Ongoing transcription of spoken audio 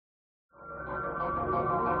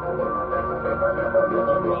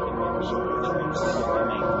musical,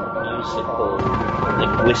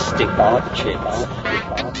 linguistic objects.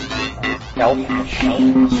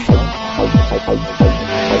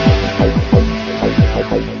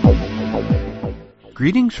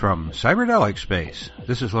 Greetings from Cyberdelic Space.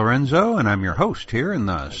 This is Lorenzo, and I'm your host here in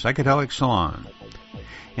the Psychedelic Salon.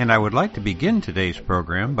 And I would like to begin today's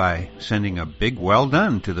program by sending a big well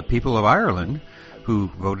done to the people of Ireland who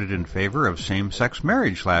voted in favor of same-sex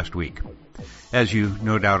marriage last week. As you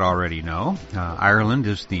no doubt already know, Ireland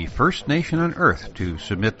is the first nation on Earth to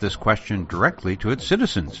submit this question directly to its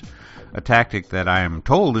citizens, a tactic that I am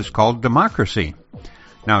told is called democracy.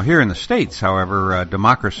 Now, here in the States, however,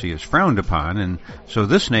 democracy is frowned upon, and so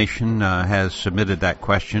this nation has submitted that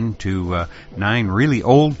question to 9 really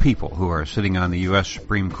old people who are sitting on the U.S.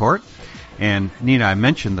 Supreme Court. And need I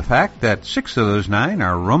mention the fact that 6 of those 9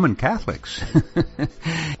 are Roman Catholics.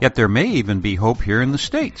 Yet there may even be hope here in the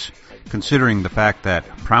States, considering the fact that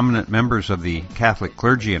prominent members of the Catholic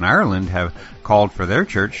clergy in Ireland have called for their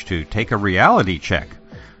church to take a reality check.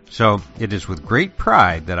 So it is with great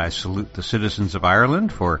pride that I salute the citizens of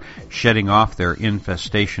Ireland for shedding off their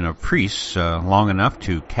infestation of priests long enough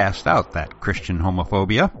to cast out that Christian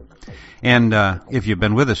homophobia. And if you've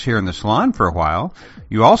been with us here in the salon for a while,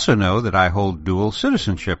 you also know that I hold dual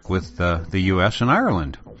citizenship with the U.S. and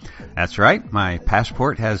Ireland. That's right, my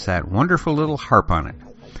passport has that wonderful little harp on it.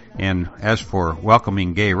 And as for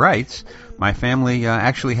welcoming gay rights, my family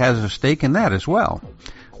actually has a stake in that as well.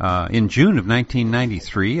 In June of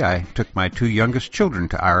 1993, I took my 2 youngest children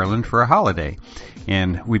to Ireland for a holiday,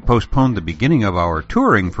 and we postponed the beginning of our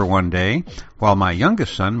touring for one day while my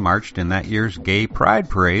youngest son marched in that year's Gay Pride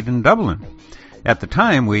Parade in Dublin. At the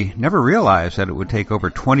time, we never realized that it would take over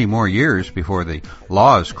 20 more years before the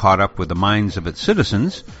laws caught up with the minds of its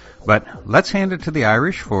citizens, but let's hand it to the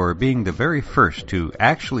Irish for being the very first to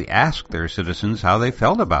actually ask their citizens how they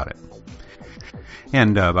felt about it.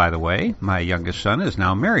 And by the way, my youngest son is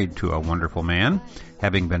now married to a wonderful man,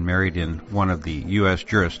 having been married in one of the U.S.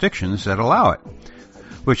 jurisdictions that allow it,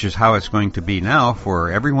 which is how it's going to be now for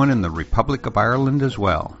everyone in the Republic of Ireland as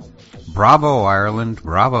well. Bravo, Ireland,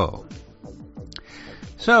 bravo.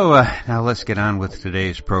 So now let's get on with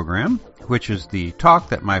today's program, which is the talk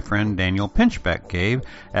that my friend Daniel Pinchbeck gave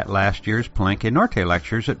at last year's Palenque Norte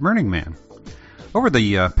lectures at Burning Man. Over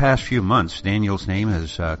the past few months, Daniel's name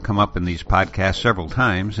has come up in these podcasts several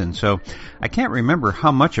times, and so I can't remember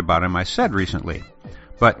how much about him I said recently.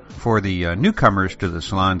 But for the newcomers to the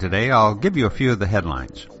salon today, I'll give you a few of the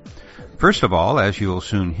headlines. First of all, as you will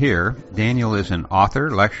soon hear, Daniel is an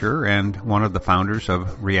author, lecturer, and one of the founders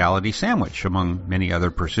of Reality Sandwich, among many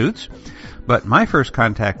other pursuits. But my first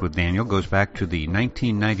contact with Daniel goes back to the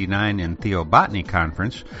 1999 Entheobotany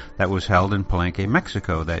conference that was held in Palenque,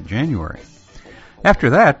 Mexico that January.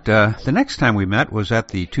 After that, the next time we met was at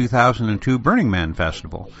the 2002 Burning Man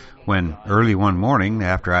Festival, when early one morning,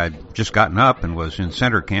 after I'd just gotten up and was in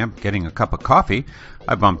center camp getting a cup of coffee,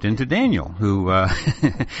 I bumped into Daniel, who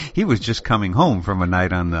he was just coming home from a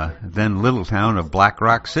night on the then little town of Black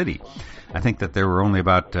Rock City. I think that there were only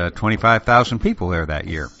about 25,000 people there that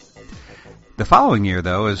year. The following year,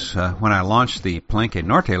 though, is when I launched the Palenque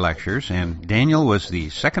Norte lectures, and Daniel was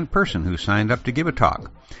the second person who signed up to give a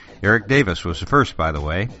talk. Eric Davis was the first, by the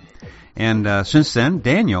way. And since then,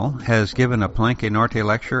 Daniel has given a Palenque Norte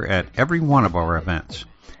lecture at every one of our events.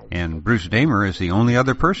 And Bruce Damer is the only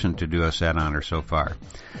other person to do us that honor so far.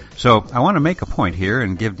 So I want to make a point here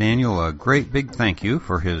and give Daniel a great big thank you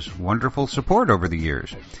for his wonderful support over the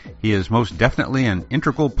years. He is most definitely an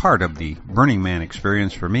integral part of the Burning Man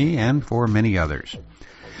experience for me and for many others.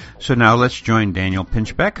 So now let's join Daniel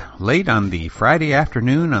Pinchbeck late on the Friday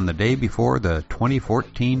afternoon on the day before the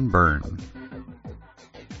 2014 burn.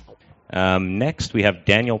 Next, we have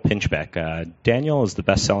Daniel Pinchbeck. Daniel is the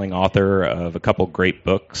best-selling author of a couple great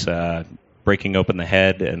books, Breaking Open the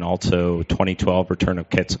Head and also 2012 Return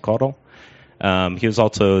of Quetzalcoatl. He was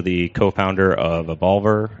also the co-founder of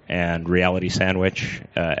Evolver and Reality Sandwich,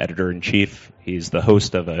 editor-in-chief. He's the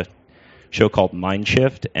host of a show called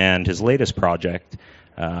Mindshift, and his latest project,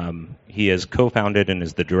 he has co-founded and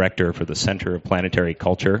is the director for the Center of Planetary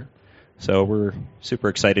Culture. So we're super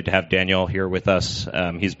excited to have Daniel here with us.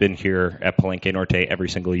 He's been here at Palenque Norte every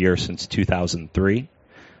single year since 2003.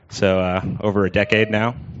 So over a decade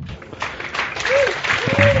now.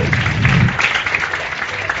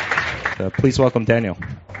 So please welcome Daniel.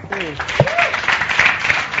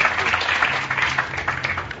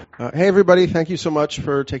 Hey, everybody. Thank you so much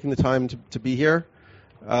for taking the time to be here.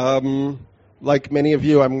 Like many of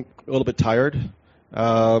you, I'm a little bit tired.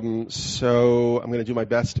 So I'm going to do my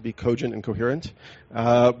best to be cogent and coherent,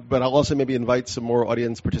 but I'll also maybe invite some more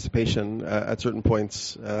audience participation at certain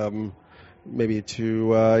points, maybe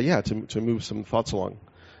to move some thoughts along.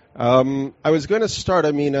 I was going to start.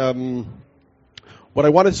 What I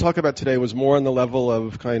wanted to talk about today was more on the level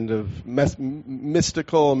of kind of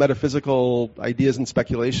mystical, metaphysical ideas and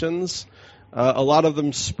speculations. A lot of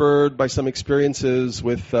them spurred by some experiences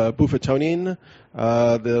with bufotenine,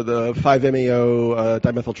 the 5-MeO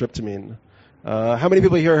dimethyltryptamine. How many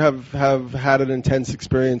people here have had an intense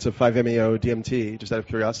experience of 5-MeO DMT, just out of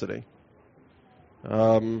curiosity?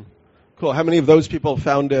 Cool. How many of those people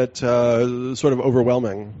found it sort of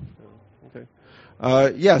overwhelming? Okay.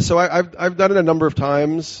 So I've done it a number of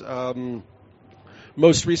times.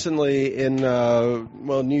 Most recently in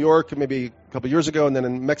New York, maybe a couple years ago, and then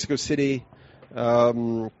in Mexico City.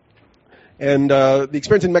 The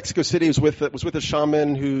experience in Mexico City was with a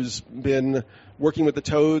shaman who's been working with the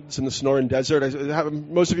toads in the Sonoran Desert.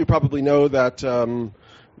 Most of you probably know that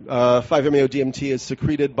 5-MeO DMT is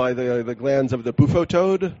secreted by the glands of the bufo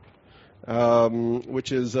toad,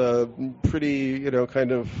 which is a pretty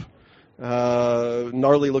kind of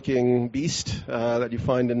gnarly-looking beast that you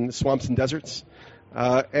find in swamps and deserts.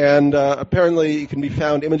 Apparently,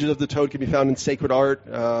 images of the toad can be found in sacred art,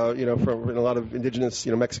 from in a lot of indigenous,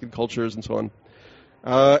 Mexican cultures and so on.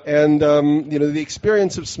 The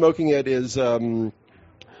experience of smoking it is essentially,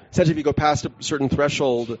 if you go past a certain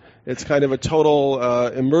threshold, it's kind of a total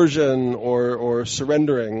immersion or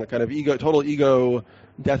surrendering, a kind of total ego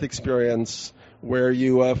death experience where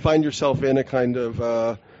you find yourself in a kind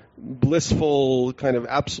of blissful, kind of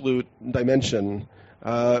absolute dimension.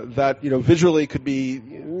 That visually could be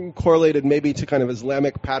correlated maybe to kind of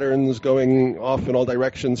Islamic patterns going off in all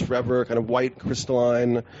directions forever, kind of white,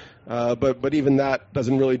 crystalline, but even that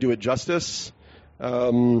doesn't really do it justice.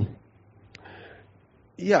 So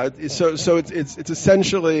it's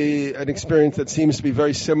essentially an experience that seems to be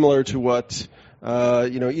very similar to what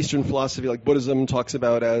Eastern philosophy like Buddhism talks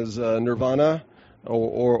about as nirvana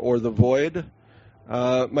or the void.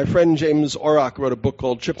 My friend James Orrock wrote a book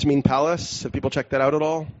called Tryptamine Palace. Have people checked that out at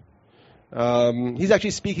all? He's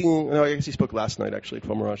actually speaking, I guess he spoke last night actually at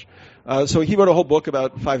Fomirage. So he wrote a whole book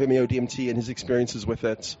about 5-MeO DMT and his experiences with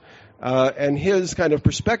it. And his kind of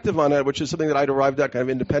perspective on it, which is something that I derived at kind of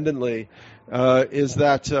independently, is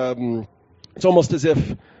that it's almost as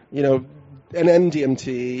if,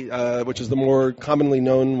 NN-DMT, which is the more commonly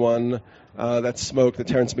known one that's smoked, that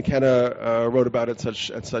Terence McKenna wrote about at such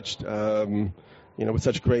with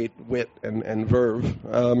such great wit and verve.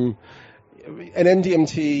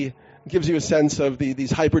 NN-DMT gives you a sense of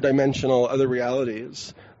these hyperdimensional other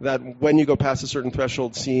realities that, when you go past a certain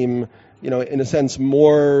threshold, seem, in a sense,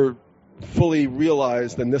 more fully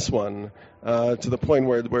realized than this one, to the point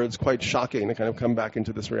where it's quite shocking to kind of come back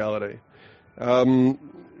into this reality.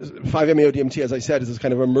 5-MeO DMT, as I said, is this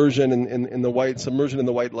kind of immersion in the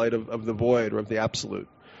white light of the void or of the absolute.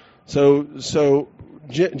 So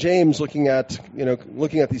James, looking at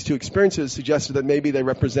these two experiences, suggested that maybe they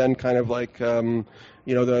represent kind of like the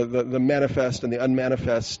manifest and the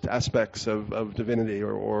unmanifest aspects of divinity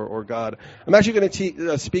or God. I'm actually going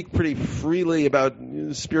to speak pretty freely about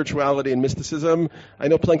spirituality and mysticism. I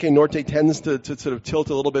know Palenque Norte tends to sort of tilt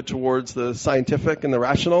a little bit towards the scientific and the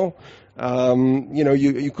rational.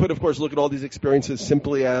 You could, of course, look at all these experiences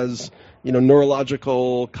simply as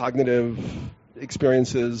neurological, cognitive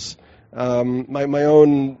experiences. My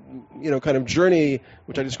own, kind of journey,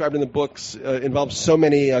 which I described in the books, involves so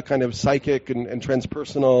many kind of psychic and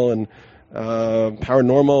transpersonal and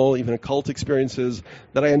paranormal, even occult experiences,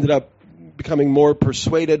 that I ended up becoming more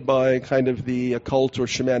persuaded by kind of the occult or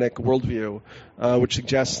shamanic worldview, which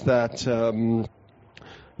suggests that,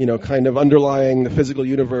 kind of underlying the physical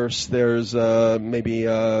universe, there's maybe,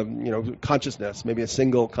 consciousness, maybe a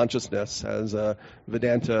single consciousness, as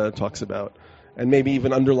Vedanta talks about. And maybe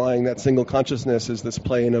even underlying that single consciousness is this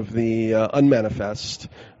plane of the unmanifest,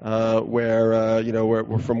 where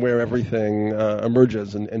from where everything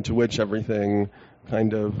emerges and to which everything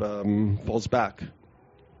kind of falls back.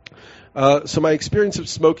 So my experience of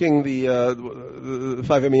smoking the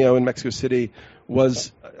 5-MeO in Mexico City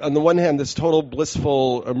was, on the one hand, this total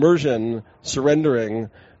blissful immersion, surrendering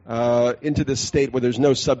into this state where there's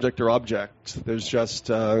no subject or object. There's just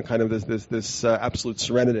kind of this absolute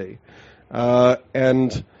serenity.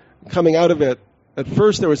 And coming out of it, at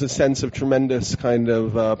first there was a sense of tremendous kind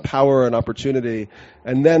of power and opportunity,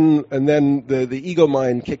 and then the ego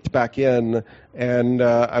mind kicked back in, and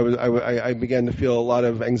I began to feel a lot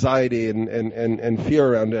of anxiety and fear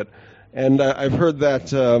around it. And I've heard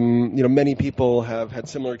that many people have had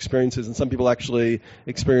similar experiences, and some people actually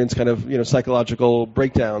experience kind of psychological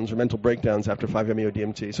breakdowns or mental breakdowns after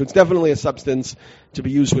 5-MeO-DMT. So it's definitely a substance to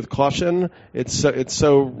be used with caution. It's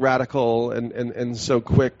so radical and so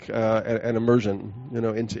quick an immersion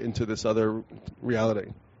into this other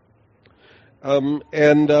reality.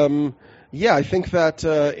 Yeah, I think that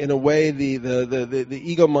in a way the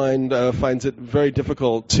ego mind finds it very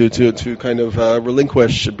difficult to kind of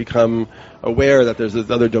relinquish and become aware that there's this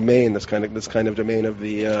other domain, this kind of domain of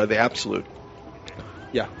the absolute.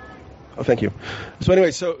 Yeah. Oh, thank you. So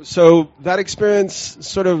anyway, so that experience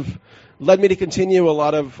sort of led me to continue a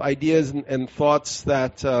lot of ideas and thoughts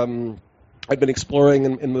that I've been exploring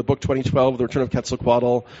in the book 2012, The Return of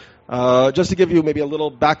Quetzalcoatl. Just to give you maybe a little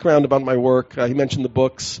background about my work, he mentioned the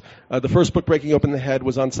books. The first book, Breaking Open the Head,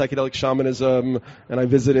 was on psychedelic shamanism, and I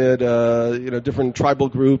visited different tribal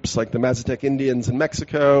groups like the Mazatec Indians in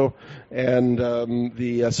Mexico and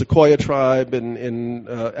the Sequoia tribe in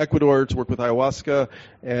Ecuador to work with ayahuasca,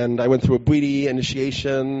 and I went through a Bwiti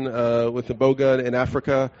initiation with the Boga in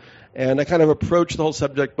Africa. And I kind of approached the whole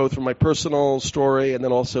subject both from my personal story and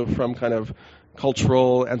then also from kind of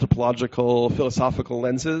cultural, anthropological, philosophical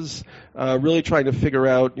lenses, really trying to figure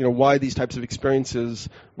out, why these types of experiences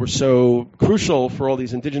were so crucial for all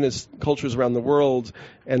these indigenous cultures around the world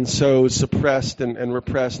and so suppressed and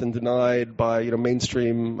repressed and denied by,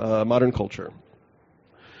 mainstream modern culture.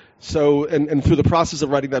 So, and through the process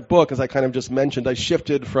of writing that book, as I kind of just mentioned, I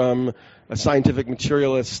shifted from a scientific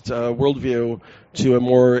materialist worldview to a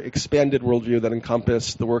more expanded worldview that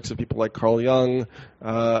encompassed the works of people like Carl Jung,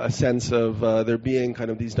 a sense of there being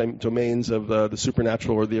kind of these domains of the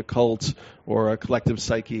supernatural or the occult or a collective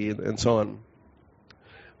psyche and so on.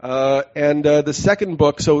 The second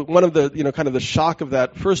book, so one of the, kind of the shock of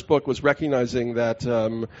that first book was recognizing that,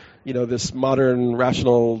 this modern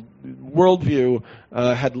rational worldview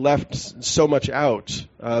had left so much out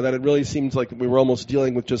that it really seemed like we were almost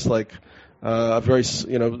dealing with just like a very,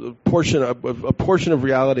 portion of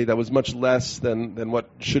reality that was much less than what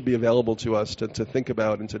should be available to us to think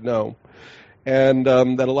about and to know. And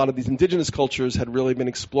that a lot of these indigenous cultures had really been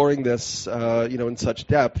exploring this, in such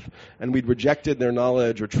depth, and we'd rejected their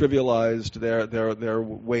knowledge or trivialized their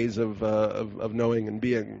ways of knowing and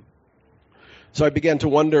being. So I began to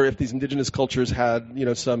wonder if these indigenous cultures had,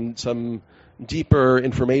 some deeper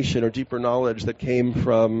information or deeper knowledge that came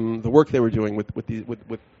from the work they were doing with these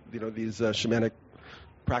shamanic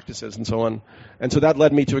practices and so on. And so that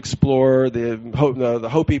led me to explore the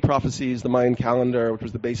Hopi prophecies, the Mayan calendar, which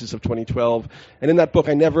was the basis of 2012. And in that book,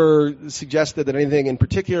 I never suggested that anything in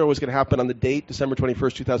particular was going to happen on the date, December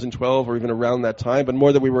 21st, 2012, or even around that time, but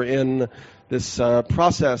more that we were in this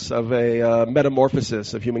process of a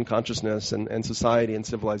metamorphosis of human consciousness and society and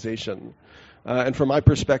civilization. And from my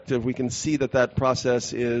perspective, we can see that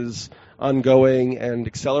process is ongoing and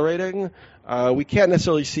accelerating. We can't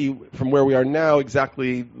necessarily see from where we are now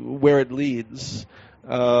exactly where it leads.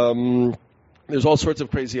 There's all sorts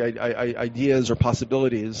of crazy ideas or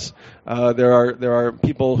possibilities. There are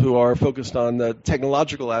people who are focused on the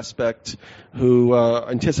technological aspect who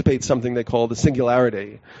anticipate something they call the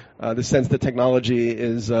singularity, the sense that technology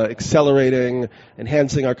is accelerating,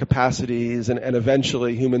 enhancing our capacities, and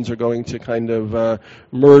eventually humans are going to kind of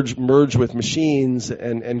merge with machines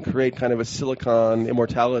and create kind of a silicon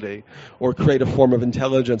immortality, or create a form of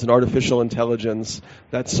intelligence, an artificial intelligence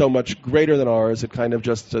that's so much greater than ours it kind of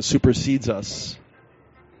just supersedes us.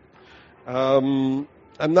 I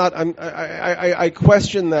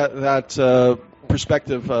question that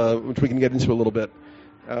perspective, which we can get into a little bit.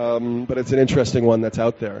 But it's an interesting one that's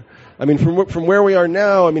out there. I mean, from where we are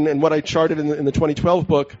now, and what I charted in the 2012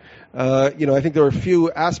 book, I think there are a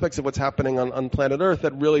few aspects of what's happening on planet Earth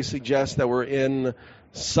that really suggest that we're in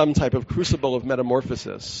some type of crucible of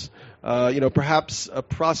metamorphosis. Perhaps a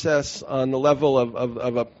process on the level of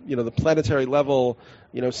the planetary level,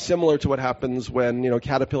 similar to what happens when, a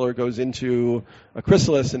caterpillar goes into a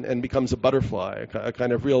chrysalis and becomes a butterfly, a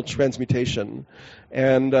kind of real transmutation.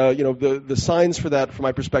 And, the signs for that, from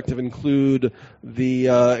my perspective, include the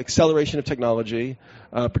acceleration of technology,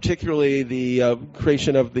 particularly the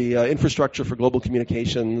creation of the infrastructure for global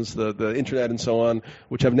communications, the internet and so on,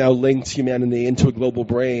 which have now linked humanity into a global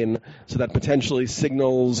brain, so that potentially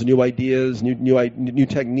signals, new ideas, new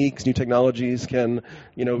techniques, new technologies can,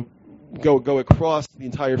 go across the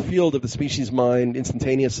entire field of the species mind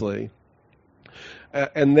instantaneously.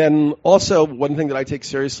 And then also one thing that I take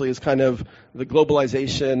seriously is kind of the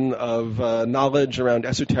globalization of knowledge around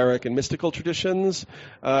esoteric and mystical traditions,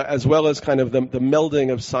 as well as kind of the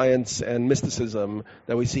melding of science and mysticism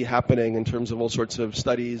that we see happening in terms of all sorts of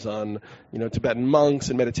studies on, Tibetan monks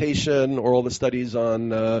and meditation, or all the studies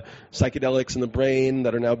on psychedelics in the brain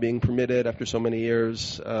that are now being permitted after so many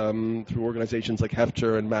years through organizations like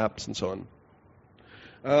Hefter and MAPS and so on.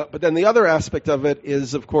 But then the other aspect of it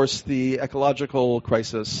is, of course, the ecological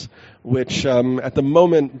crisis, which at the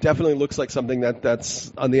moment definitely looks like something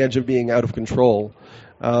that's on the edge of being out of control.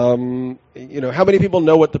 How many people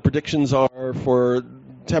know what the predictions are for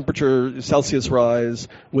temperature Celsius rise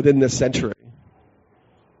within this century?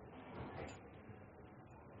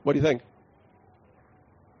 What do you think?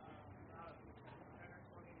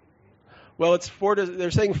 Well,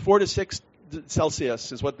 they're saying 4 to 6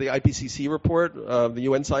 Celsius is what the IPCC report, the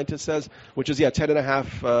UN scientist says, which is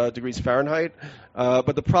 10.5 degrees Fahrenheit.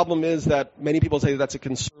 But the problem is that many people say that's a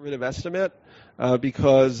conservative estimate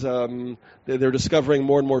because they're discovering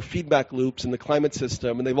more and more feedback loops in the climate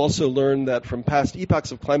system, and they've also learned that from past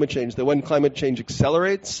epochs of climate change that when climate change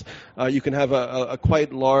accelerates, you can have a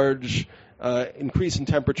quite large increase in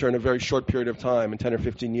temperature in a very short period of time, in 10 or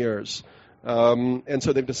 15 years. And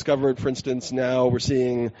so they've discovered, for instance, now we're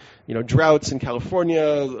seeing, droughts in California,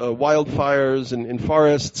 wildfires in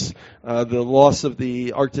forests, the loss of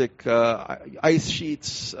the Arctic ice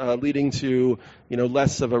sheets, leading to,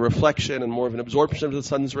 less of a reflection and more of an absorption of the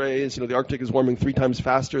sun's rays. The Arctic is warming 3 times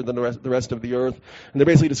faster than the rest of the Earth, and they're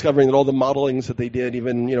basically discovering that all the modelings that they did,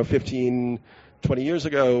 even 15, 20 years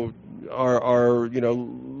ago, are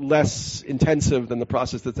less intensive than the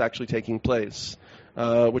process that's actually taking place.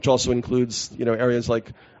 Which also includes, areas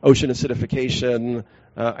like ocean acidification.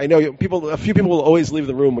 I know a few people will always leave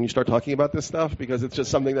the room when you start talking about this stuff because it's just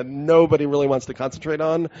something that nobody really wants to concentrate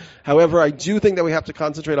on. However, I do think that we have to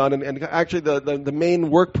concentrate on, and actually the main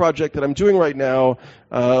work project that I'm doing right now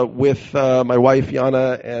with my wife,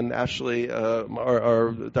 Yana, and Ashley,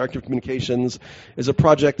 our Director of Communications, is a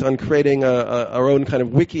project on creating our own kind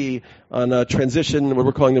of wiki on a transition, what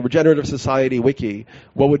we're calling the Regenerative Society Wiki.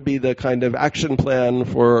 What would be the kind of action plan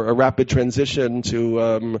for a rapid transition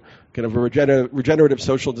to kind of a regenerative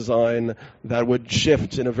social design that would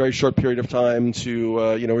shift in a very short period of time to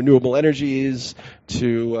renewable energies,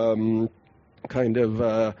 to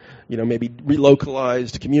maybe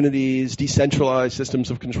relocalized communities, decentralized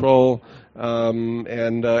systems of control,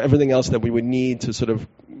 and everything else that we would need to sort of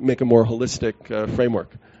make a more holistic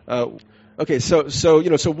framework. Okay, so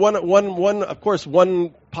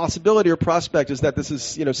one possibility or prospect is that this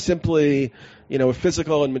is simply a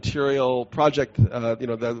physical and material project,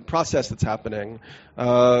 the process that's happening,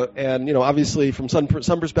 and obviously from some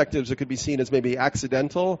perspectives it could be seen as maybe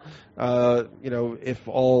accidental, if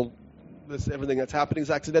everything that's happening is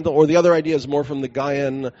accidental, or the other idea is more from the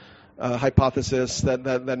Gaian hypothesis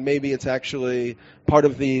that maybe it's actually part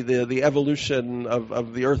of the evolution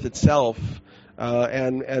of the Earth itself.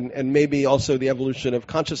 And maybe also the evolution of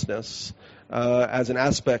consciousness as an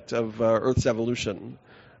aspect of Earth's evolution.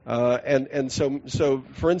 And so,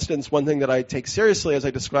 for instance, one thing that I take seriously, as I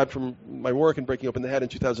described from my work in Breaking Open the Head in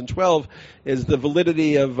 2012, is the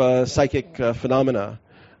validity of psychic phenomena.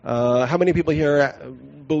 How many people here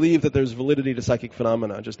believe that there's validity to psychic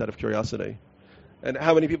phenomena, just out of curiosity? And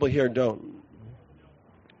how many people here don't?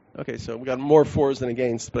 Okay, so we got more fors than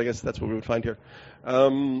against, but I guess that's what we would find here.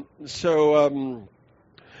 So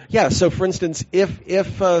for instance,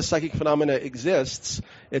 if psychic phenomena exists,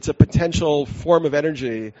 it's a potential form of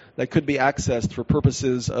energy that could be accessed for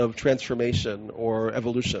purposes of transformation or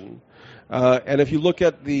evolution. And if you look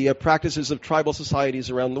at the practices of tribal societies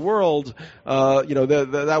around the world,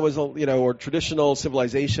 that was, or traditional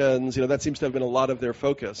civilizations, that seems to have been a lot of their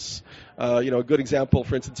focus. A good example,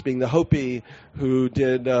 for instance, being the Hopi, who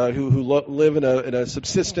live in a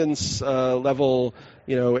subsistence level,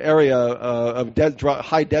 area of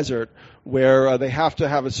high desert, where they have to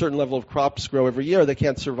have a certain level of crops grow every year. They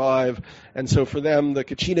can't survive. And so for them, the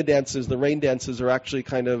Kachina dances, the rain dances, are actually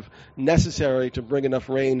kind of necessary to bring enough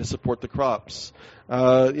rain to support the crops.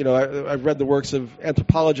 I've read the works of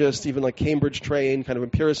anthropologists, even like Cambridge-trained kind of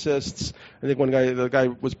empiricists. I think the guy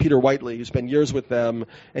was Peter Whiteley, who spent years with them,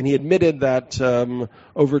 and he admitted that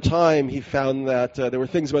over time he found that there were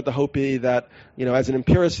things about the Hopi that, as an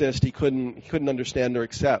empiricist, he couldn't understand or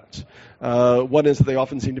accept. One is that they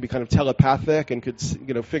often seemed to be kind of telepathic and could,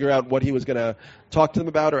 figure out what he was going to talk to them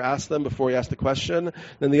about or ask them before he asked the question.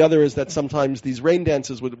 Then the other is that sometimes these rain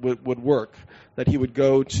dances would work. That he would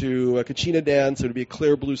go to a Kachina dance, it would be be a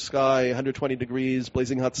clear blue sky, 120 degrees,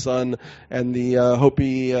 blazing hot sun, and the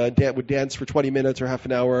Hopi would dance for 20 minutes or half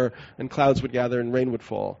an hour, and clouds would gather and rain would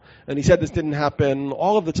fall. And he said this didn't happen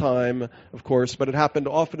all of the time, of course, but it happened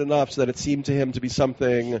often enough so that it seemed to him to be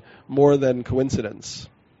something more than coincidence.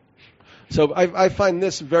 So I find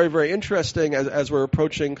this very, very interesting as we're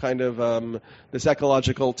approaching kind of this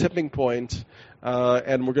ecological tipping point,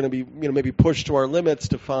 and we're going to be, maybe pushed to our limits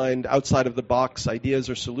to find outside of the box ideas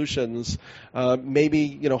or solutions.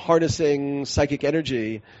 Maybe, harnessing psychic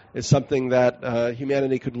energy is something that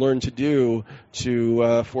humanity could learn to do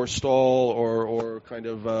to forestall or kind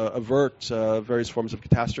of avert various forms of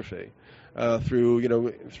catastrophe. Through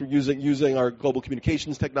using our global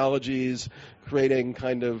communications technologies, creating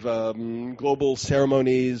kind of global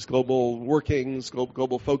ceremonies, global workings,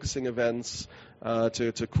 global focusing events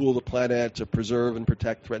to cool the planet, to preserve and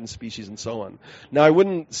protect threatened species, and so on. Now, I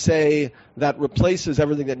wouldn't say that replaces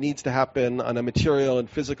everything that needs to happen on a material and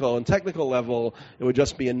physical and technical level. It would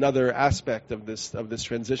just be another aspect of this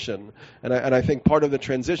transition. And I think part of the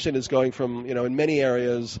transition is going from, in many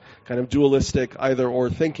areas, kind of dualistic either-or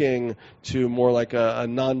thinking to more like a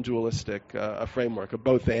non-dualistic framework, a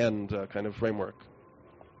both-and kind of framework.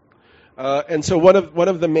 And so one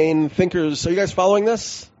of the main thinkers. So you guys following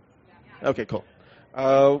this? Okay, cool.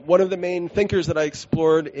 One of the main thinkers that I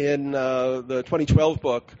explored in the 2012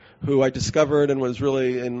 book, who I discovered and was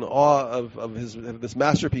really in awe of this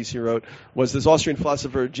masterpiece he wrote, was this Austrian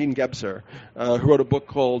philosopher Jean Gebser, who wrote a book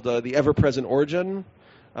called The Ever-Present Origin.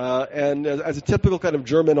 And as a typical kind of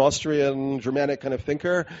Germanic kind of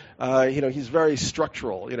thinker, he's very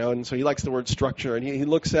structural, and so he likes the word structure. And he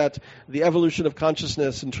looks at the evolution of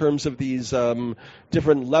consciousness in terms of these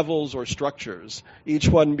different levels or structures, each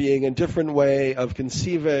one being a different way of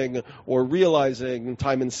conceiving or realizing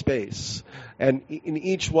time and space. And in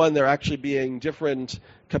each one, there actually being different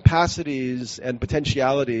capacities and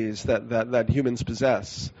potentialities that humans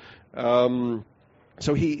possess.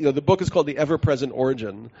 So the book is called The Ever-Present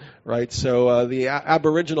Origin, right? So the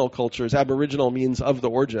Aboriginal cultures, Aboriginal means of the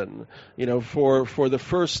origin. For the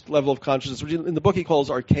first level of consciousness, which in the book he calls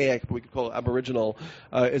archaic, but we could call it Aboriginal,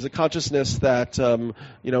 is a consciousness that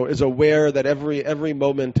is aware that every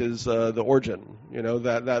moment is the origin.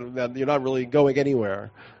 That you're not really going anywhere.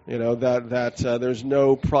 That there's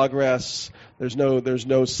no progress, there's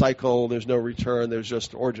no cycle, there's no return, there's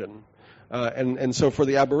just origin. And so for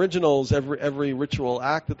the Aboriginals, every ritual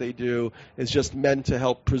act that they do is just meant to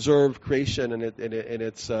help preserve creation in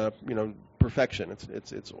its perfection,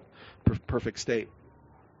 its perfect state.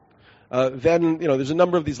 Then there's a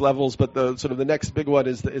number of these levels, but the next big one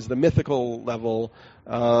is the mythical level,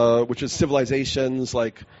 which is civilizations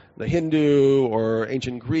like the Hindu or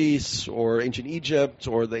ancient Greece or ancient Egypt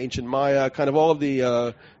or the ancient Maya, kind of all of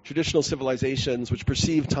the traditional civilizations which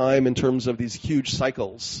perceive time in terms of these huge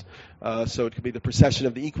cycles. So it could be the precession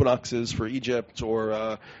of the equinoxes for Egypt,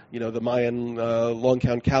 or the Mayan long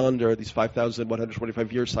count calendar, these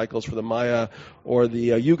 5,125 year cycles for the Maya, or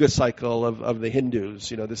the Yuga cycle of the Hindus.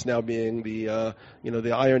 This now being the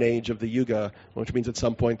Iron Age of the Yuga, which means at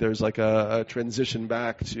some point there's like a transition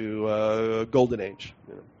back to Golden Age.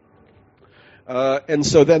 And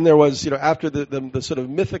so then there was, after the sort of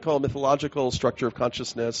mythological structure of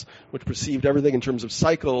consciousness, which perceived everything in terms of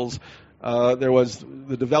cycles, there was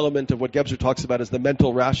the development of what Gebser talks about as the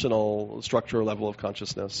mental rational structure level of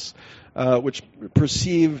consciousness, which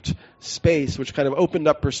perceived space, which kind of opened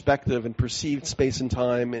up perspective and perceived space and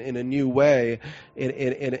time in a new way, in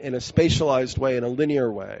a spatialized way, in a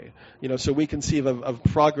linear way. So we conceive of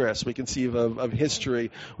progress, we conceive of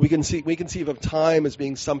history, we conceive of time as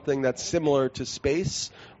being something that's similar to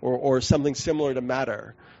space or something similar to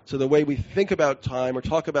matter. So the way we think about time or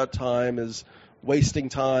talk about time is wasting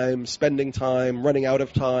time, spending time, running out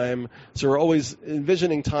of time. So we're always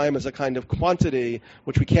envisioning time as a kind of quantity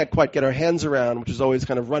which we can't quite get our hands around, which is always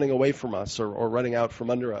kind of running away from us or running out from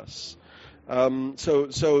under us. So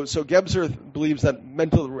Gebser believes that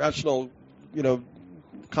mental rational,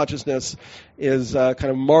 consciousness is kind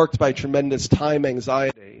of marked by tremendous time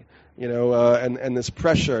anxiety. And this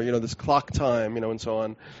pressure, this clock time, and so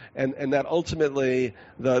on. And that ultimately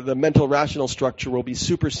the mental rational structure will be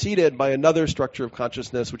superseded by another structure of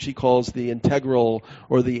consciousness, which he calls the integral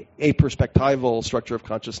or the aperspectival structure of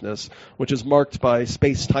consciousness, which is marked by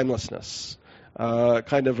space timelessness.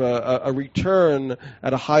 Kind of a return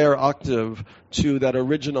at a higher octave to that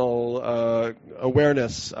original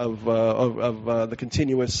awareness of the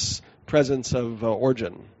continuous presence of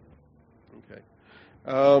origin.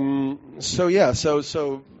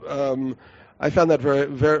 I found that very,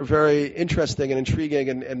 very, very interesting and intriguing,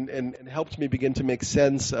 and helped me begin to make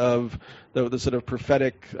sense of the sort of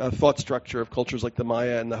prophetic thought structure of cultures like the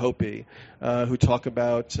Maya and the Hopi, who talk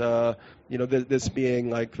about this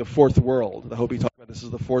being like the fourth world. The Hopi talk about this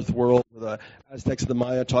is the fourth world. The Aztecs and the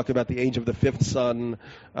Maya talk about the age of the fifth sun.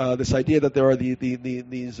 This idea that there are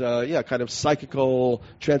these kind of psychical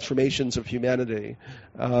transformations of humanity,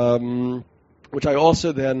 which I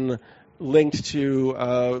also then linked to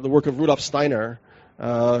the work of Rudolf Steiner,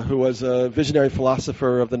 who was a visionary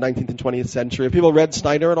philosopher of the 19th and 20th century. Have people read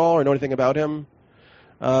Steiner at all or know anything about him?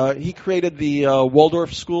 He created the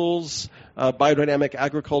Waldorf schools, biodynamic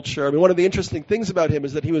agriculture. I mean, one of the interesting things about him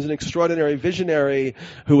is that he was an extraordinary visionary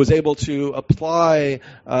who was able to apply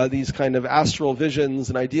these kind of astral visions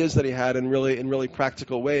and ideas that he had in really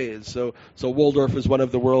practical ways. So Waldorf is one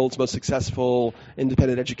of the world's most successful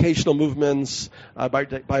independent educational movements.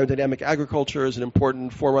 Biodynamic agriculture is an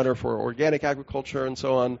important forerunner for organic agriculture and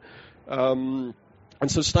so on.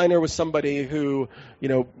 And so Steiner was somebody who,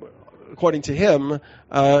 according to him,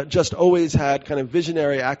 just always had kind of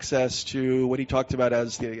visionary access to what he talked about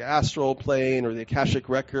as the astral plane or the Akashic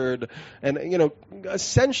record. And,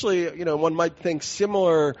 essentially, one might think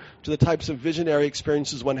similar to the types of visionary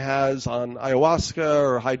experiences one has on ayahuasca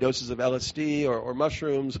or high doses of LSD or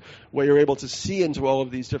mushrooms, where you're able to see into all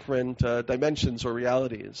of these different dimensions or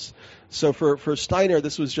realities. So for Steiner,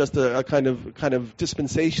 this was just a kind of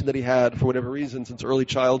dispensation that he had for whatever reason since early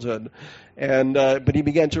childhood. And but he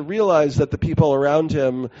began to realize that the people around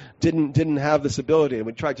him didn't have this ability. And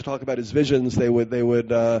when he tried to talk about his visions, they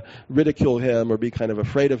would ridicule him or be kind of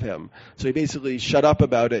afraid of him. So he basically shut up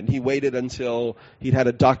about it, and he waited until he'd had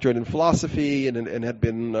a doctorate in philosophy and had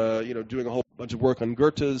been doing a whole bunch of work on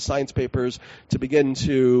Goethe's science papers to begin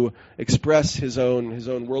to express his own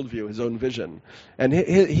worldview, his own vision. And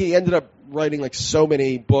he ended up writing like so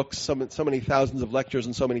many books, so many thousands of lectures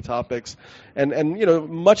on so many topics, and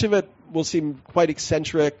much of it will seem quite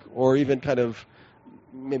eccentric or even kind of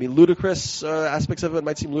maybe ludicrous. Aspects of it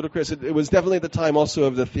might seem ludicrous. It was definitely at the time also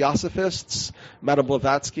of the Theosophists, Madame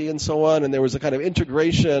Blavatsky and so on, and there was a kind of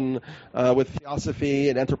integration with Theosophy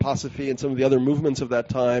and Anthroposophy and some of the other movements of that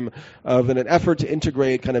time of an effort to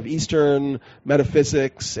integrate kind of Eastern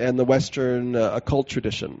metaphysics and the Western occult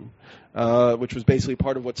tradition. Which was basically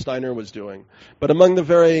part of what Steiner was doing. But among the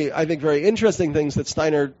very interesting things that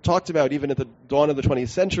Steiner talked about, even at the dawn of the 20th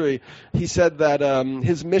century, he said that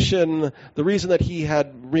his mission, the reason that he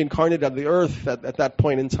had reincarnated on the earth at that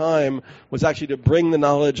point in time, was actually to bring the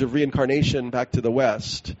knowledge of reincarnation back to the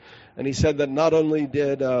West. And he said that not only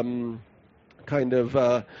did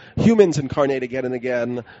humans incarnate again and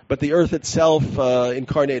again, but the earth itself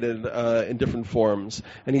incarnated in different forms.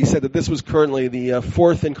 And he said that this was currently the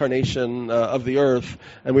fourth incarnation of the earth,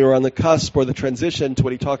 and we were on the cusp or the transition to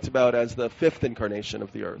what he talked about as the fifth incarnation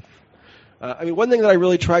of the earth. One thing that I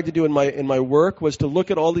really tried to do in my work was to look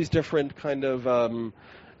at all these different kind of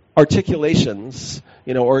articulations,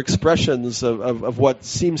 or expressions of what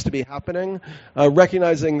seems to be happening,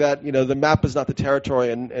 recognizing that, the map is not the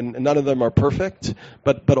territory and none of them are perfect,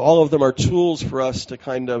 but all of them are tools for us to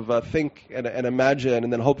kind of think and imagine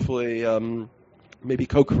and then hopefully maybe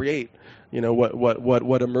co-create,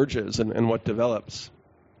 what emerges and what develops.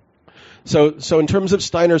 So in terms of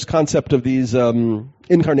Steiner's concept of these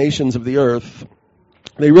incarnations of the earth,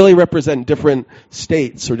 they really represent different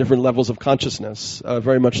states or different levels of consciousness,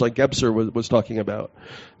 very much like Gebser was talking about.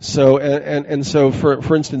 So and so,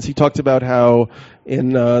 for instance, he talked about how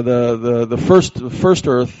in the first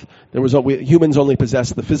Earth humans only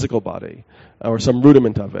possessed the physical body or some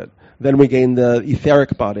rudiment of it. Then we gained the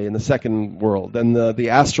etheric body in the second world, then the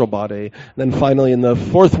astral body. And then finally in the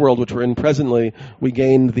fourth world, which we're in presently, we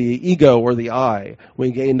gained the ego or the I. We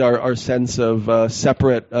gained our sense of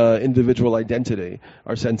separate individual identity,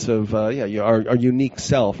 our sense of our unique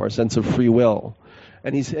self, our sense of free will.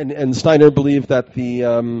 And Steiner believed that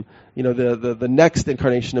the next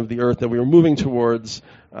incarnation of the earth that we were moving towards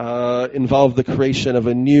involved the creation of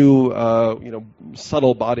a new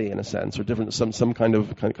subtle body in a sense, or different some kind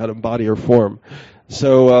of body or form.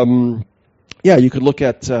 So you could look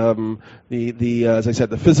at the as I said,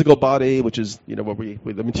 the physical body, which is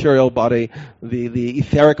the material body, the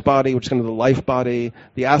etheric body, which is kind of the life body,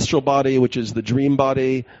 the astral body, which is the dream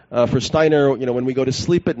body. For Steiner, when we go to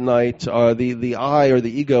sleep at night, the I or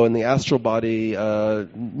the ego and the astral body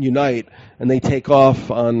unite, and they take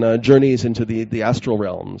off on journeys into the astral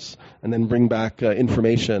realms, and then bring back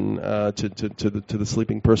information to the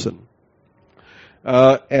sleeping person.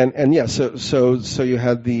 So you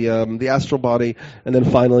had the astral body, and then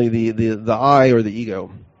finally the I or the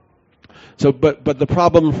ego. but the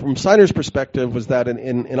problem from Steiner's perspective was that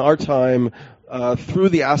in our time, through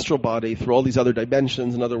the astral body, through all these other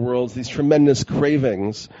dimensions and other worlds, these tremendous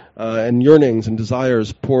cravings and yearnings and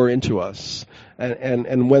desires pour into us.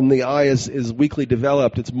 And when the I is weakly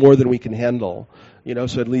developed, it's more than we can handle.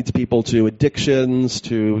 So it leads people to addictions,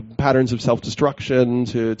 to patterns of self-destruction,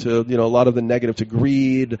 to a lot of the negative, to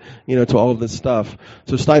greed, to all of this stuff.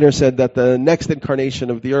 So Steiner said that the next incarnation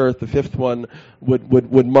of the earth, the fifth one,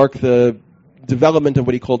 would mark the development of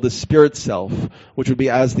what he called the spirit self, which would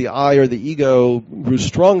be as the I or the ego grew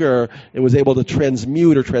stronger, it was able to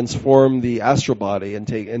transmute or transform the astral body and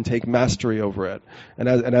take mastery over it. And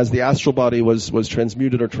as the astral body was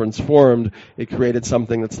transmuted or transformed, it created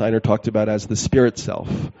something that Steiner talked about as the spirit self.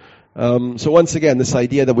 So once again, this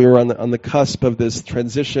idea that we were on the cusp of this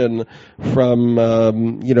transition from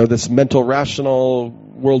this mental rational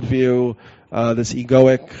worldview, this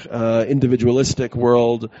egoic, individualistic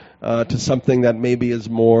world, to something that maybe is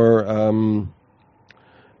more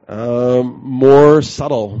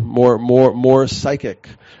subtle, more psychic.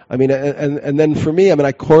 I mean, and then for me,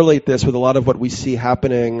 I correlate this with a lot of what we see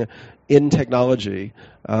happening in technology.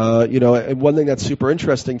 And one thing that's super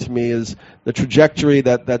interesting to me is the trajectory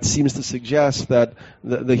that seems to suggest that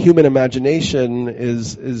the human imagination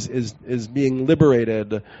is being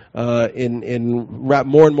liberated in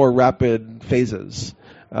more and more rapid phases.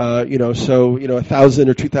 1,000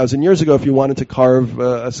 or 2,000 years ago, if you wanted to carve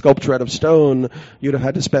a sculpture out of stone, you'd have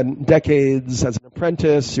had to spend decades as an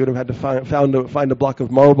apprentice. You would have had to find a block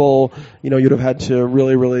of marble. You'd have had to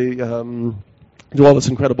really do all this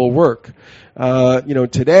incredible work.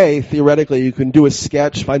 Today, theoretically, you can do a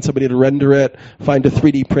sketch, find somebody to render it, find a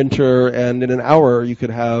 3D printer, and in an hour you could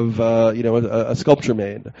have, a sculpture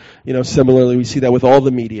made. Similarly, we see that with all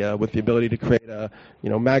the media, with the ability to create a,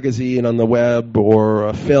 magazine on the web or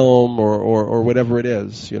a film or whatever it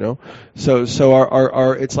is. So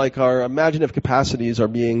our it's like our imaginative capacities are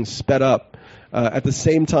being sped up. At the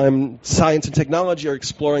same time, science and technology are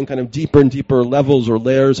exploring kind of deeper and deeper levels or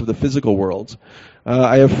layers of the physical world.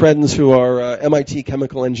 I have friends who are MIT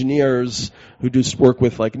chemical engineers who do work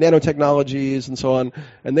with like nanotechnologies and so on,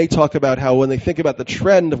 and they talk about how when they think about the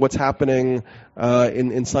trend of what's happening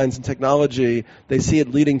in science and technology, they see it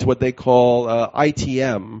leading to what they call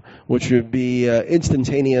ITM, which would be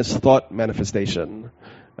instantaneous thought manifestation.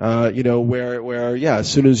 Where as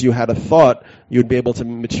soon as you had a thought, you'd be able to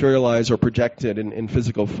materialize or project it in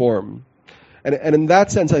physical form. And in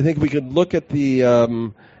that sense, I think we could look at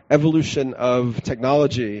the evolution of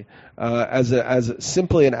technology as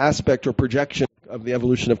simply an aspect or projection of the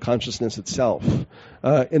evolution of consciousness itself.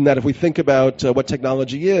 In that if we think about what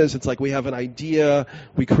technology is, it's like we have an idea,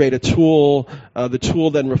 we create a tool, the tool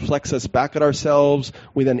then reflects us back at ourselves,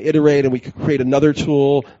 we then iterate and we create another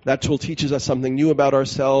tool, that tool teaches us something new about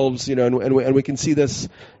ourselves, and we can see this,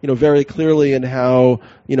 very clearly in how,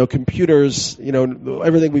 computers,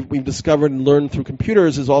 everything we've discovered and learned through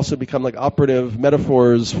computers has also become like operative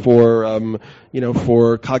metaphors for,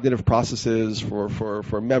 for cognitive processes,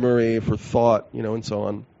 for memory, for thought, and so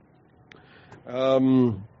on.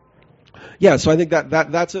 So I think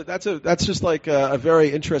that's just like a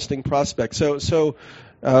very interesting prospect. So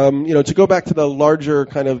to go back to the larger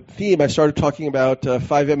kind of theme, I started talking about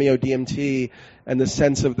 5-MeO-DMT and the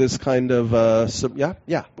sense of this kind of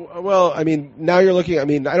Well, now you're looking. I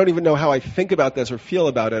don't even know how I think about this or feel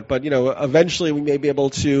about it, but eventually we may be able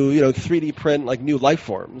to 3D print like new life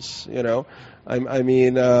forms.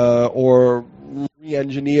 Or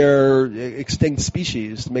re-engineer extinct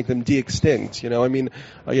species to make them de-extinct,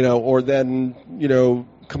 or then,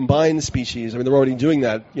 combine species. They're already doing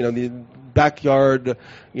that. The backyard,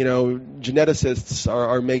 geneticists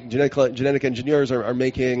are making, genetic engineers are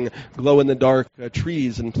making glow-in-the-dark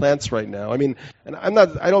trees and plants right now. And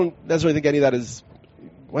I don't necessarily think any of that is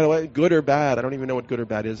good or bad. I don't even know what good or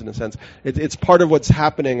bad is in a sense. It's part of what's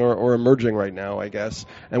happening or emerging right now, I guess.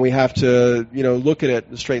 And we have to, look at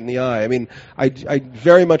it straight in the eye. I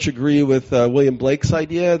very much agree with William Blake's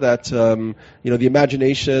idea that, the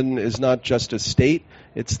imagination is not just a state.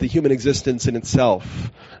 It's the human existence in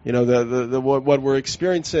itself. What we're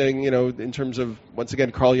experiencing, in terms of, once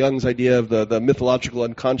again, Carl Jung's idea of the mythological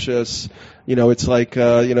unconscious, it's like,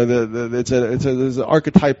 it's an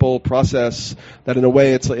archetypal process that in a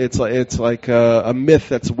way it's like a myth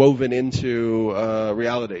that's woven into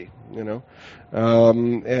reality,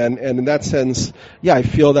 And in that sense, yeah, I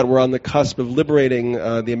feel that we're on the cusp of liberating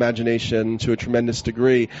the imagination to a tremendous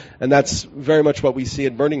degree, and that's very much what we see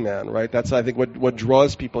at Burning Man, right? That's, I think, what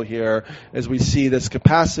draws people here, is we see this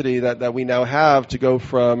capacity that we now have to go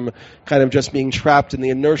from kind of just being trapped in the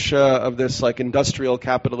inertia of this like industrial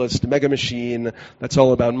capitalist mega machine that's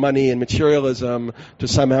all about money and materialism, to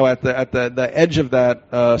somehow at the edge of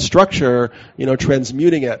that structure,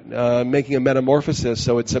 transmuting it, making a metamorphosis.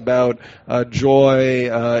 So it's about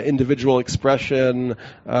joy, individual expression,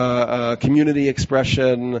 community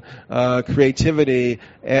expression, creativity,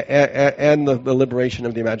 and the liberation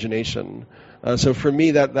of the imagination. So for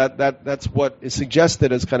me, that's what is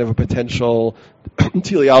suggested as kind of a potential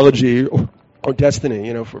teleology or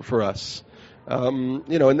destiny, for us. And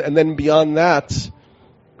then beyond that,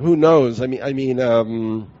 who knows? I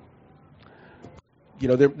mean.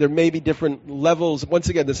 There may be different levels. Once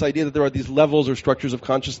again, this idea that there are these levels or structures of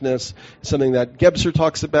consciousness, something that Gebser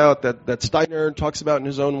talks about, that Steiner talks about in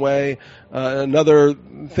his own way. Another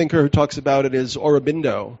thinker who talks about it is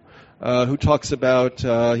Aurobindo, who talks about,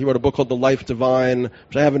 he wrote a book called The Life Divine,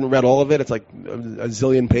 which I haven't read all of it. It's like a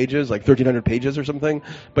zillion pages, like 1,300 pages or something.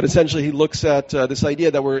 But essentially he looks at this idea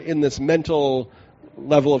that we're in this mental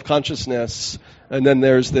level of consciousness, and then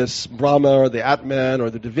there's this Brahma or the Atman or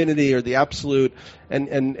the divinity or the absolute,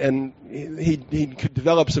 and he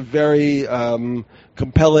develops a very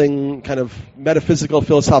compelling kind of metaphysical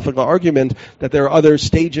philosophical argument that there are other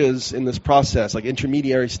stages in this process, like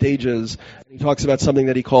intermediary stages. He talks about something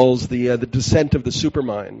that he calls the descent of the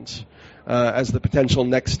supermind as the potential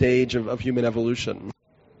next stage of human evolution.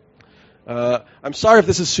 I'm sorry if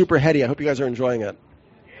this is super heady. I hope you guys are enjoying it.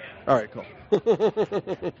 All right, cool.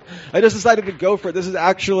 I just decided to go for it. This is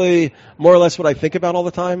actually more or less what I think about all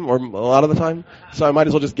the time, or a lot of the time. So I might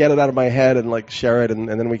as well just get it out of my head and like share it, and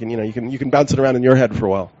then we can, you can bounce it around in your head for a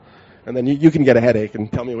while, and then you can get a headache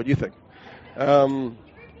and tell me what you think.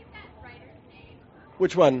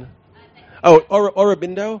 Which one? Oh,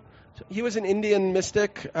 Aurobindo. He was an Indian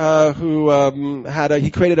mystic who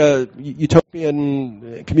he created a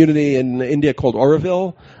utopian community in India called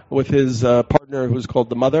Auroville with his partner who was called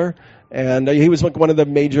the Mother. And he was like one of the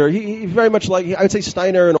major. He very much like, I would say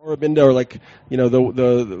Steiner and Aurobindo are like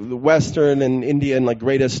the Western and Indian like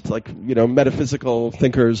greatest metaphysical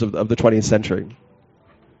thinkers of the 20th century.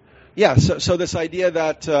 Yeah. So this idea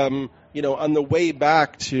that on the way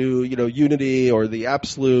back to unity or the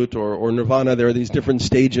absolute or nirvana, there are these different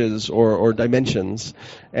stages or dimensions,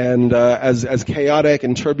 and as chaotic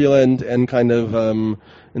and turbulent and kind of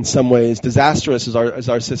in some ways disastrous as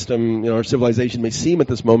our system, our civilization may seem at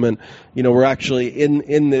this moment, we're actually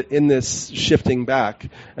in this shifting back.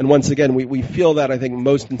 And once again, we feel that, I think,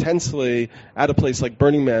 most intensely at a place like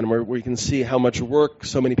Burning Man, where you can see how much work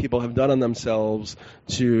so many people have done on themselves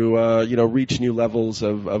to reach new levels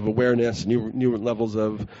of awareness, new levels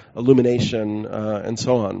of illumination, and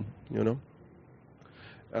so on. Let's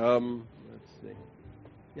see.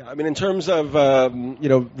 Yeah, I mean, in terms of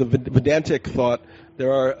the Vedantic thought,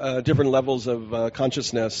 there are different levels of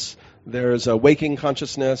consciousness. There's waking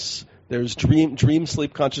consciousness, there's dream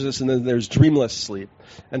sleep consciousness, and then there's dreamless sleep.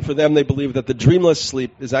 And for them, they believe that the dreamless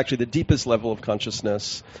sleep is actually the deepest level of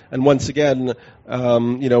consciousness. And once again,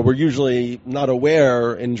 we're usually not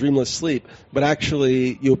aware in dreamless sleep, but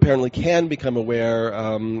actually you apparently can become aware.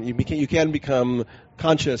 You can become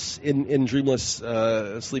conscious in dreamless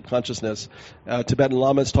sleep consciousness. Tibetan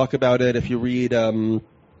lamas talk about it. If you read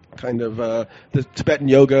the Tibetan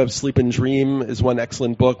Yoga of Sleep and Dream is one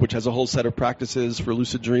excellent book, which has a whole set of practices for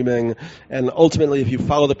lucid dreaming. And ultimately, if you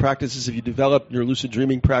follow the practices, if you develop your lucid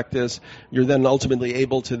dreaming practice, you're then ultimately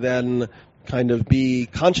able to then kind of be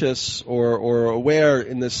conscious or aware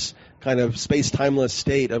in this kind of space-timeless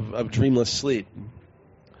state of dreamless sleep.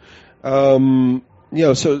 I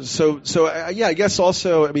guess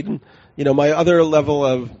also, I mean, my other level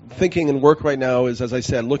of thinking and work right now is, as I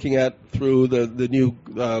said, looking at through the new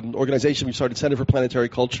organization we started, Center for Planetary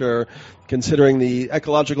Culture, considering the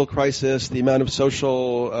ecological crisis, the amount of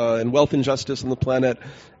social and wealth injustice on the planet,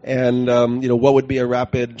 and what would be a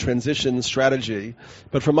rapid transition strategy.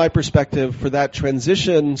 But from my perspective, for that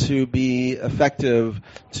transition to be effective,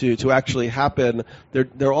 to actually happen,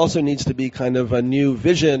 there also needs to be kind of a new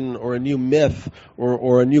vision or a new myth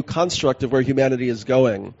or a new construct of where humanity is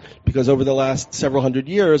going. Because over the last several hundred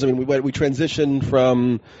years, I mean, we transitioned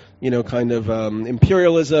from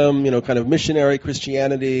imperialism, kind of missionary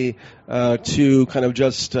Christianity, to kind of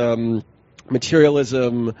just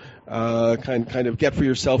materialism, kind of get for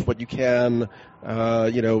yourself what you can,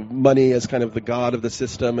 money as kind of the god of the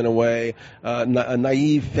system in a way, a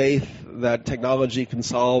naive faith that technology can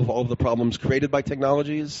solve all of the problems created by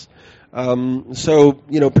technologies. So,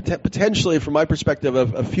 potentially, from my perspective,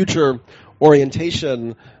 a future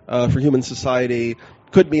orientation for human society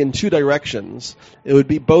could be in two directions. It would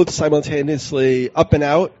be both simultaneously up and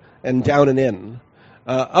out and down and in.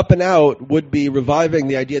 Up and out would be reviving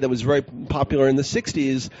the idea that was very popular in the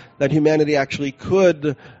 60s, that humanity actually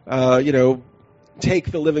could,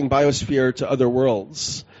 take the living biosphere to other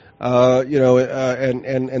worlds,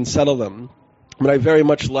 and settle them. But I very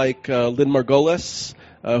much like Lynn Margulis,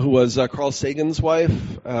 who was Carl Sagan's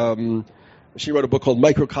wife. She wrote a book called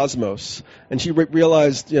Microcosmos, and she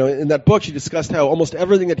realized, in that book, she discussed how almost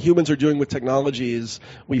everything that humans are doing with technologies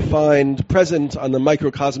we find present on the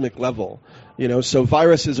microcosmic level. So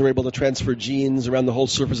viruses are able to transfer genes around the whole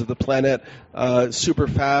surface of the planet super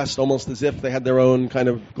fast, almost as if they had their own kind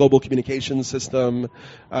of global communication system.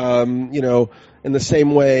 In the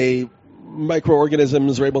same way,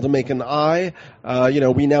 microorganisms are able to make an eye.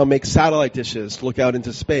 We now make satellite dishes to look out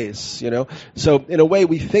into space, So in a way,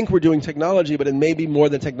 we think we're doing technology, but it may be more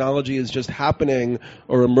than technology is just happening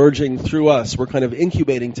or emerging through us. We're kind of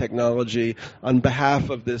incubating technology on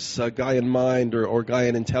behalf of this Gaian mind or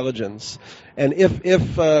Gaian intelligence. And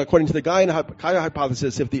if according to the Gaia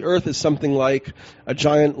hypothesis, if the Earth is something like a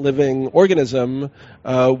giant living organism,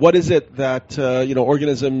 what is it that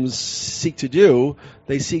organisms seek to do?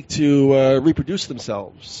 They seek to reproduce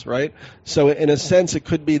themselves, right? So in a sense, it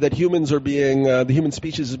could be that humans are being, the human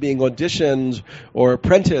species is being auditioned or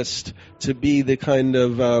apprenticed to be the kind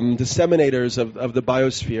of disseminators of the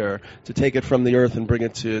biosphere, to take it from the Earth and bring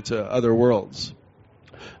it to other worlds.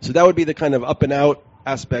 So that would be the kind of up and out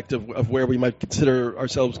aspect of where we might consider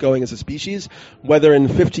ourselves going as a species, whether in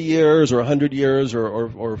 50 years or 100 years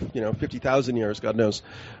or 50,000 years, God knows.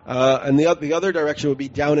 And the other direction would be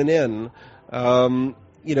down and in.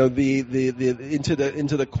 Into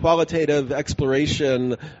the qualitative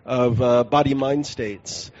exploration of body-mind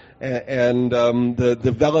states and the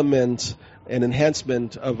development and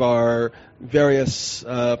enhancement of our various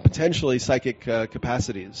potentially psychic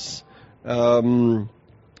capacities.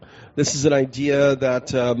 This is an idea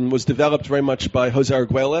that was developed very much by Jose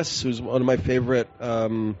Arguelles, who's one of my favorite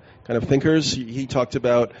kind of thinkers. He talked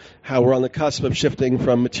about how we're on the cusp of shifting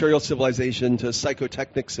from material civilization to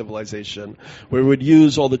psychotechnic civilization, where we would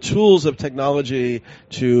use all the tools of technology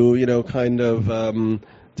to,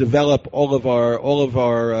 develop all of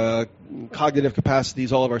our cognitive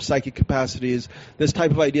capacities, all of our psychic capacities. This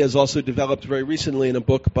type of idea is also developed very recently in a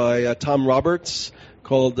book by Tom Roberts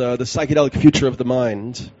called The Psychedelic Future of the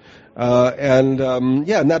Mind. In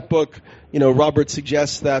that book, Robert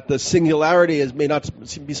suggests that the singularity may not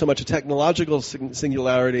be so much a technological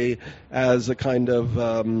singularity as a kind of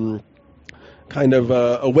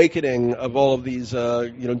awakening of all of these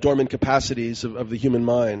dormant capacities of the human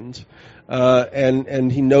mind.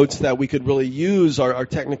 And he notes that we could really use our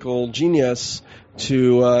technical genius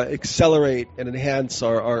to accelerate and enhance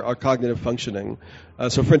our cognitive functioning.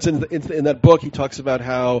 So, for instance, in that book, he talks about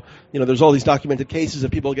how there's all these documented cases of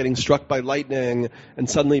people getting struck by lightning and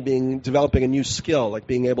suddenly developing a new skill, like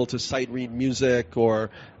being able to sight read music or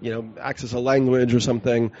access a language or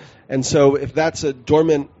something. And so, if that's a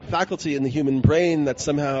dormant faculty in the human brain that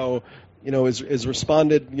somehow is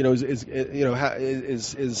responded, is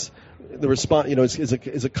the response,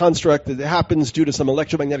 is a construct that happens due to some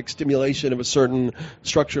electromagnetic stimulation of a certain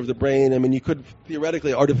structure of the brain. I mean, you could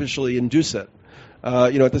theoretically artificially induce it.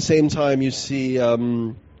 At the same time, you see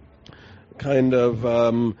the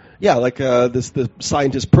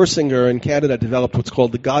scientist Persinger in Canada developed what's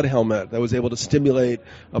called the God helmet that was able to stimulate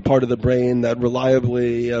a part of the brain that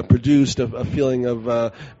reliably produced a feeling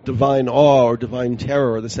of divine awe or divine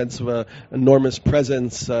terror, the sense of an enormous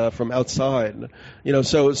presence from outside.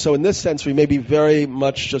 So in this sense, we may be very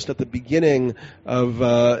much just at the beginning of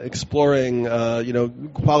exploring,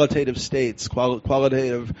 qualitative states,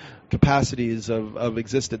 qualitative capacities of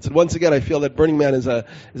existence. And once again, I feel that Burning Man is a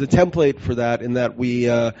template for that, in that we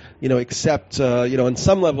accept on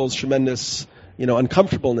some levels tremendous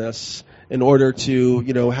uncomfortableness in order to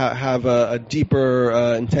have a deeper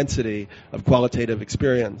intensity of qualitative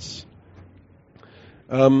experience.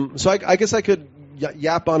 So I guess I could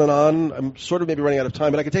yap on and on. I'm sort of maybe running out of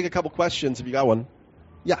time, but I could take a couple questions if you got one.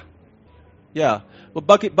 Yeah. Well,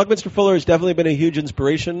 Buckminster Fuller has definitely been a huge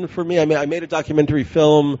inspiration for me. I made a documentary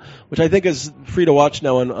film, which I think is free to watch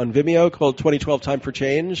now on Vimeo, called 2012 Time for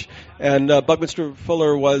Change. And Buckminster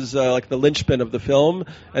Fuller was like the linchpin of the film,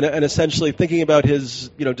 and essentially thinking about his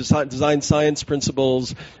design science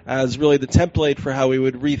principles as really the template for how we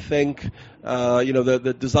would rethink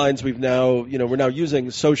the designs we're now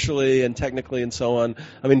using socially and technically and so on.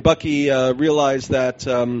 I mean, Bucky realized that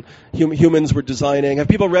humans were designing. Have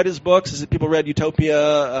people read his books? Has people read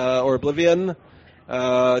Utopia or Oblivion?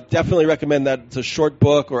 Definitely recommend that. It's a short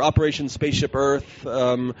book, or Operation Spaceship Earth.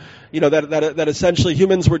 That essentially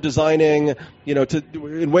humans were designing,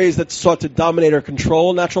 in ways that sought to dominate or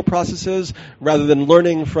control natural processes rather than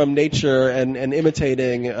learning from nature and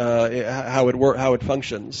imitating how it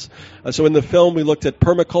functions. So in the film, we looked at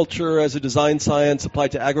permaculture as a design science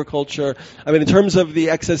applied to agriculture. I mean, in terms of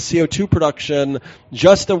the excess CO2 production,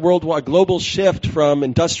 just a worldwide global shift from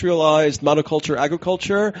industrialized monoculture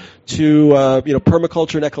agriculture to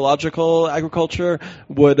permaculture and ecological agriculture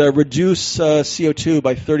would reduce CO2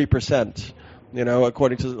 by 30%.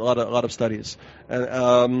 According to a lot of studies. And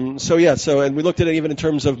and we looked at it even in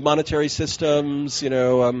terms of monetary systems,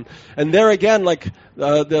 and there again,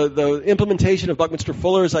 the implementation of Buckminster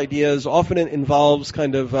Fuller's ideas often involves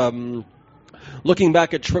kind of looking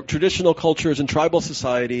back at traditional cultures and tribal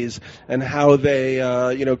societies and how they,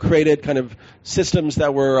 created kind of systems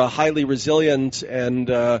that were highly resilient and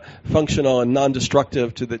functional and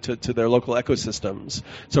non-destructive to their local ecosystems.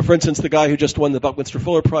 So, for instance, the guy who just won the Buckminster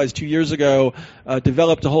Fuller Prize 2 years ago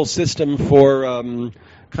developed a whole system for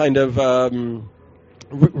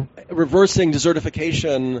reversing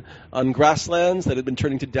desertification on grasslands that had been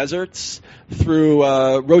turning to deserts through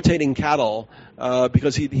rotating cattle,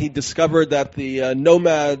 because he discovered that the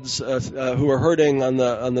nomads who were herding on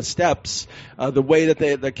the steppes, the way that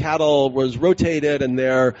the cattle was rotated and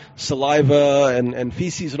their saliva and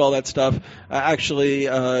feces and all that stuff actually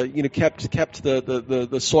kept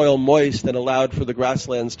the soil moist and allowed for the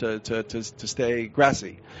grasslands to stay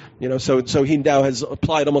grassy. So he now has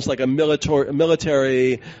applied almost like a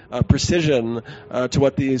military precision to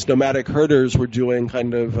what these nomadic herders were doing,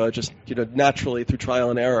 kind of just naturally through trial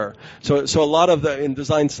and error. So a lot of in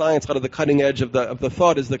design science, a lot of the cutting edge of the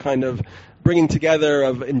thought is the kind of bringing together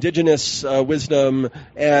of indigenous wisdom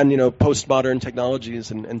and postmodern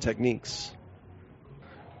technologies and techniques.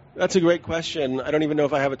 That's a great question. I don't even know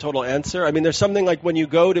if I have a total answer. I mean, there's something like when you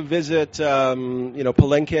go to visit,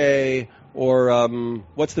 Palenque, or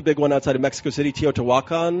what's the big one outside of Mexico City,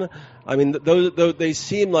 Teotihuacan. I mean, those they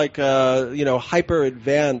seem like hyper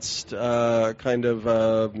advanced kind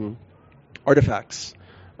of artifacts.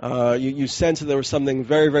 You sense that there was something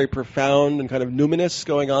very, very profound and kind of numinous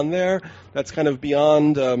going on there. That's kind of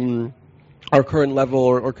beyond our current level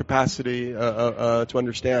or capacity to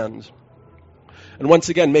understand. And once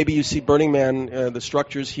again, maybe you see Burning Man, the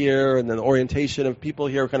structures here and the orientation of people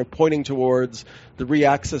here kind of pointing towards the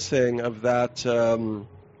reaccessing of that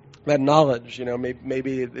knowledge.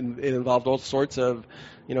 Maybe it involved all sorts of,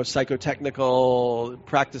 psychotechnical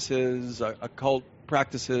practices, occult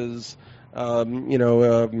practices.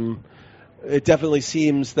 It definitely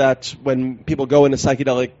seems that when people go into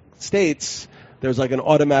psychedelic states, there's like an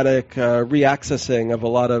automatic reaccessing of a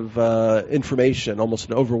lot of information, almost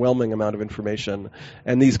an overwhelming amount of information.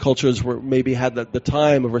 And these cultures maybe had the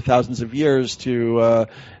time over thousands of years to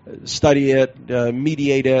study it,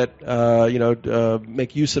 mediate it,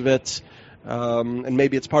 make use of it. And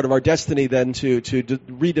maybe it's part of our destiny then to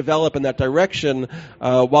redevelop in that direction,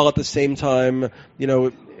 while at the same time,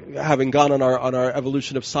 having gone on our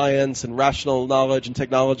evolution of science and rational knowledge and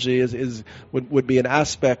technology would be an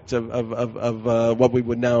aspect of what we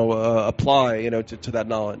would now apply, to that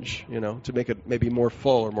knowledge, to make it maybe more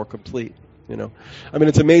full or more complete. I mean,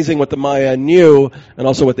 it's amazing what the Maya knew and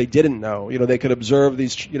also what they didn't know. They could observe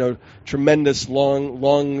these, tremendous long,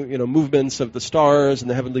 movements of the stars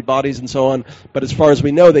and the heavenly bodies and so on. But as far as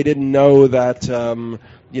we know, they didn't know that,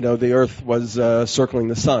 the Earth was circling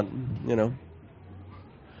the sun.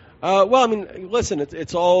 Well, I mean, listen,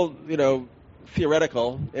 it's all,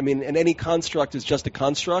 theoretical. I mean, and any construct is just a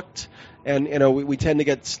construct. And, we tend to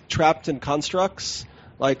get trapped in constructs.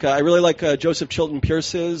 Like, I really like Joseph Chilton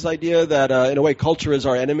Pearce's idea that, in a way, culture is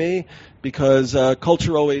our enemy, because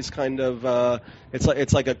culture always kind of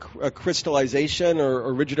it's like a crystallization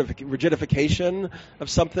or rigidification of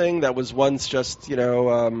something that was once just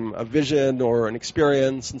a vision or an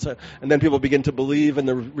experience, and then people begin to believe in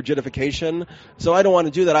the rigidification. So I don't want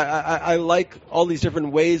to do that. I like all these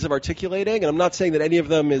different ways of articulating, and I'm not saying that any of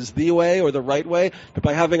them is the way or the right way, but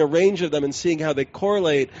by having a range of them and seeing how they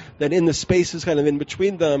correlate, then in the spaces kind of in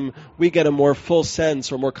between them, we get a more full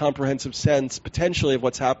sense or more comprehensive sense potentially of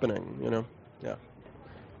what's happening.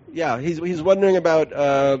 Yeah, he's wondering about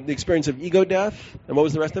the experience of ego death, and what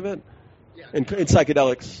was the rest of it? In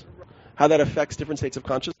psychedelics, how that affects different states of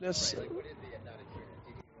consciousness.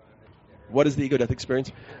 What is the ego death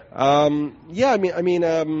experience?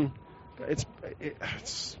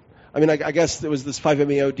 It's I mean, I guess it was this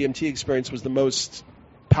 5-MeO DMT experience was the most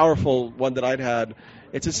powerful one that I'd had.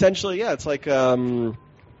 It's essentially, it's like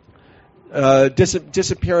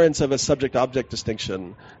disappearance of a subject-object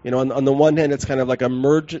distinction. On the one hand, it's kind of like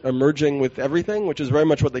merging with everything, which is very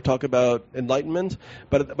much what they talk about enlightenment.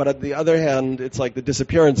 But at the other hand, it's like the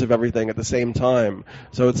disappearance of everything at the same time.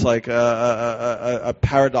 So it's like a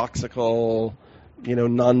paradoxical,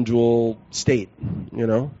 non-dual state.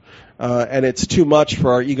 And it's too much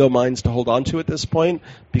for our ego minds to hold on to at this point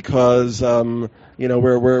because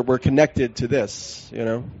we're connected to this.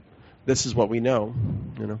 This is what we know.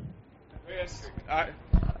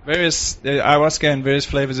 Various ayahuasca and various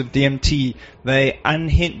flavors of DMT,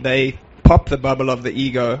 they pop the bubble of the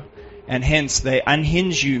ego, and hence they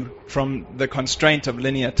unhinge you from the constraint of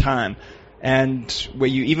linear time, and where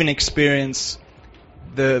you even experience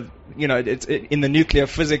it's in the nuclear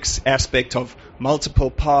physics aspect of multiple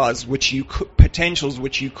paths potentials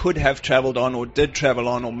which you could have traveled on or did travel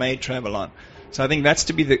on or may travel on. So I think that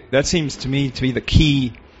seems to me to be the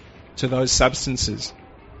key to those substances.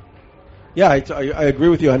 Yeah, I agree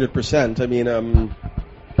with you 100%. I mean,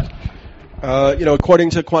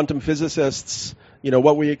 according to quantum physicists,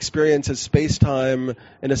 what we experience as space-time,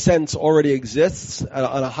 in a sense, already exists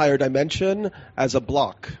on a higher dimension as a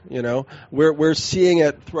block. We're seeing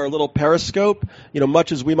it through our little periscope.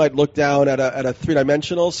 Much as we might look down at a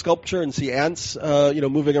three-dimensional sculpture and see ants,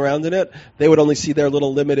 moving around in it, they would only see their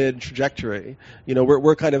little limited trajectory.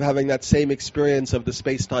 We're kind of having that same experience of the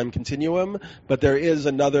space-time continuum, but there is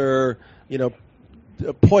another,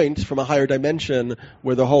 a point from a higher dimension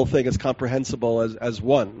where the whole thing is comprehensible as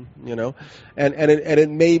one, and it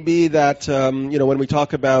may be that when we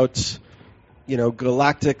talk about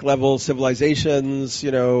galactic level civilizations,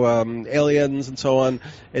 aliens and so on,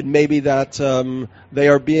 it may be that they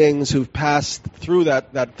are beings who've passed through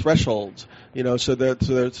that threshold, so that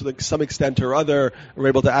to some extent or other are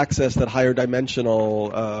able to access that higher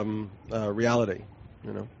dimensional reality,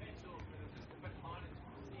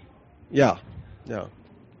 Yeah. Yeah.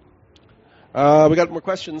 We got more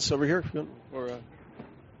questions over here. Or,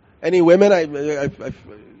 any women?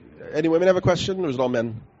 Any women have a question, or is it all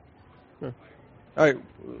men? All right,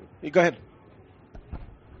 you go ahead.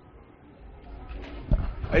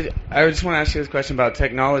 I just want to ask you this question about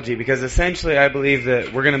technology, because essentially I believe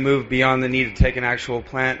that we're going to move beyond the need to take an actual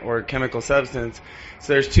plant or chemical substance.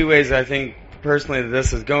 So there's two ways I think personally that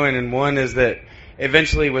this is going, and one is that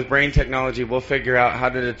eventually with brain technology we'll figure out how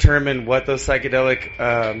to determine what those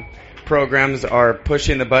psychedelic programs are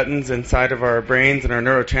pushing the buttons inside of our brains and our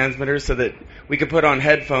neurotransmitters, so that we could put on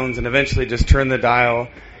headphones and eventually just turn the dial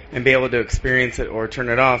and be able to experience it or turn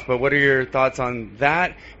it off. But what are your thoughts on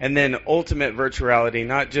that? And then ultimate virtual reality,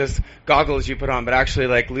 not just goggles you put on, but actually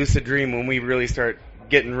like lucid dream when we really start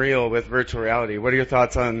getting real with virtual reality. What are your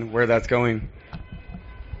thoughts on where that's going?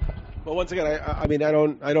 Well, once again, I mean, I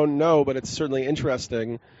don't know, but it's certainly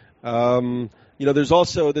interesting. There's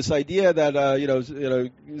also this idea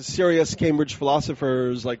that serious Cambridge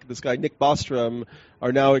philosophers like this guy Nick Bostrom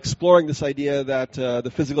are now exploring this idea that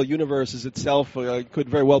the physical universe is itself could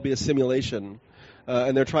very well be a simulation,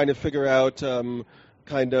 and they're trying to figure out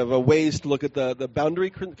kind of ways to look at the boundary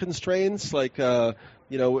constraints, like at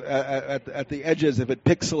the edges, if it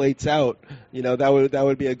pixelates out, that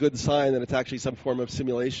would be a good sign that it's actually some form of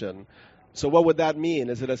simulation. So what would that mean?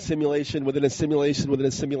 Is it a simulation within a simulation within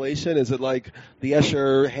a simulation? Is it like the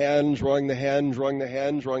Escher hand drawing the hand, drawing the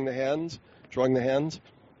hand, drawing the hand, drawing the hand?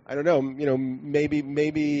 I don't know.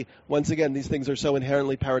 Maybe once again these things are so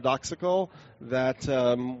inherently paradoxical that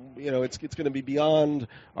it's going to be beyond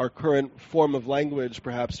our current form of language,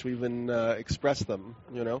 perhaps, to even express them.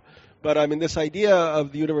 But I mean, this idea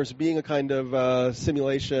of the universe being a kind of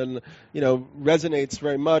simulation, resonates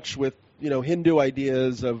very much with Hindu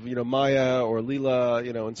ideas of Maya or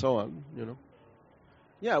Leela, and so on.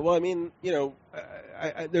 Yeah. Well, I mean,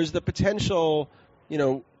 there's the potential,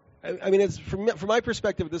 I mean, it's from my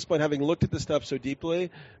perspective at this point, having looked at this stuff so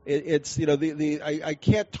deeply, it's I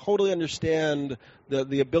can't totally understand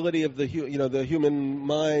the ability of the human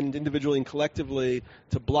mind individually and collectively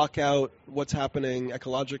to block out what's happening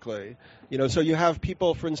ecologically. So you have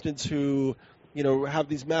people, for instance, who have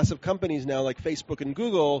these massive companies now like Facebook and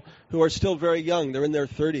Google who are still very young. They're in their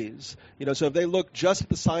 30s. So if they look just at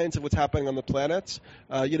the science of what's happening on the planet,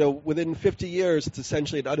 within 50 years, it's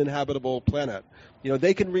essentially an uninhabitable planet.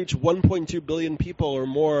 They can reach 1.2 billion people or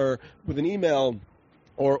more with an email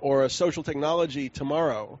or a social technology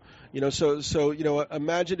tomorrow. So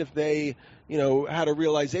imagine if they had a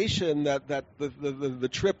realization that the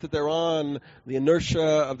trip that they're on, the inertia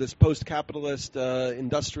of this post-capitalist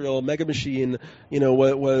industrial mega machine,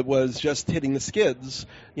 was just hitting the skids.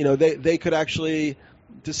 They could actually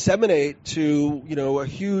disseminate to a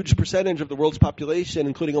huge percentage of the world's population,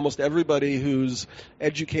 including almost everybody who's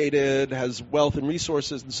educated, has wealth and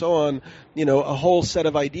resources and so on, a whole set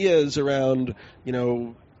of ideas around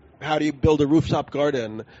how do you build a rooftop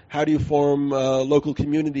garden? How do you form local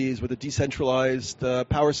communities with a decentralized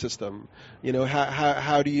power system?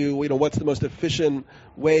 How do you, what's the most efficient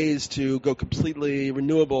ways to go completely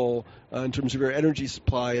renewable in terms of your energy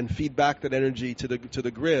supply and feed back that energy to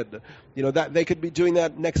the grid? That they could be doing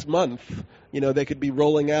that next month. They could be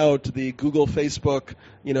rolling out the Google, Facebook,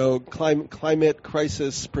 climate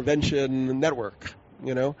crisis prevention network.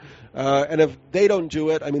 And if they don't do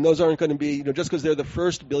it, those aren't going to be, just because they're the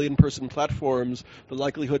first billion-person platforms, the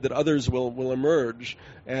likelihood that others will emerge,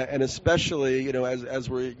 and especially, as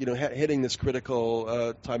we're, hitting this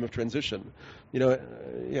critical time of transition.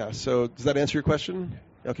 So does that answer your question?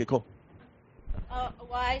 Okay, cool. A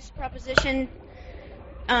wise proposition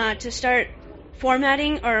to start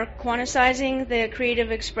formatting or quantizing the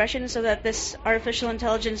creative expression so that this artificial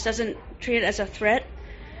intelligence doesn't treat it as a threat.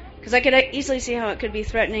 Because I could easily see how it could be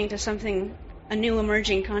threatening to a new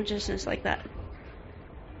emerging consciousness like that.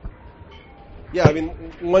 Yeah,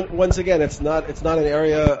 once again, it's not an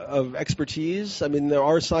area of expertise. There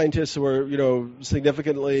are scientists who are,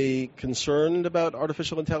 significantly concerned about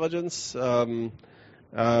artificial intelligence. It's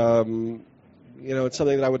something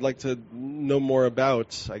that I would like to know more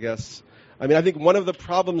about, I guess. I think one of the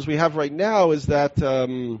problems we have right now is that,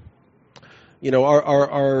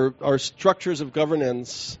 our structures of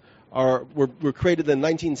governance were created in the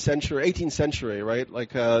 19th century, 18th century, right?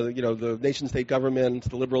 Like, the nation-state government,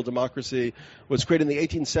 the liberal democracy was created in the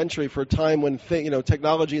 18th century for a time when,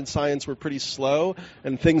 technology and science were pretty slow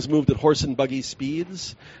and things moved at horse and buggy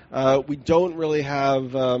speeds. We don't really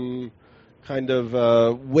have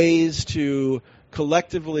ways to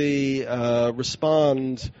collectively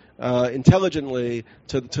respond intelligently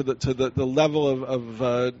to the level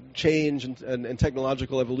of change and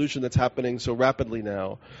technological evolution that's happening so rapidly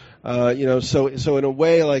now. So in a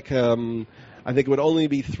way, I think it would only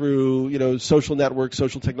be through social networks,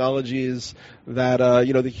 social technologies that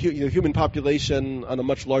the human population on a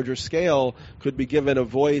much larger scale could be given a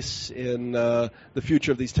voice in the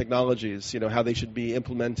future of these technologies. How they should be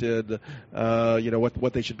implemented,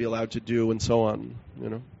 what they should be allowed to do, and so on.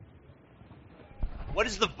 What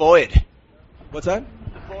is the void? What's that?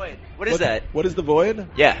 The void. What is that? What is the void?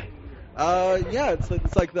 Yeah.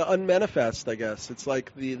 It's like the unmanifest, I guess. It's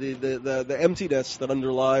like the emptiness that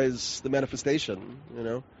underlies the manifestation.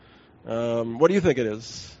 What do you think it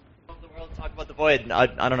is? The world talk about the void. I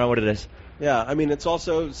don't know what it is. Yeah, it's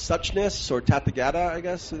also suchness or tathagata, I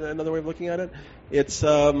guess, another way of looking at it. It's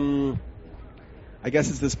I guess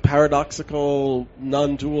it's this paradoxical,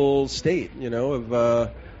 non-dual state, of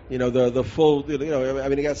the full,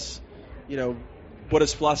 I guess,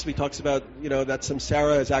 Buddhist philosophy talks about, that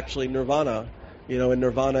samsara is actually nirvana, and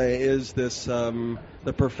nirvana is this,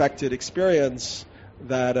 the perfected experience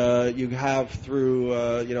that you have through,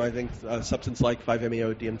 I think, a substance like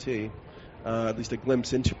 5-MeO-DMT, at least a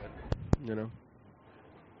glimpse into it,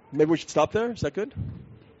 Maybe we should stop there? Is that good?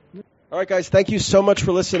 All right, guys, thank you so much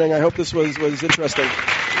for listening. I hope this was interesting.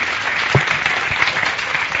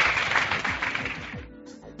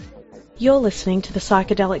 You're listening to the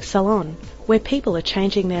Psychedelic Salon, where people are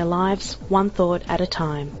changing their lives one thought at a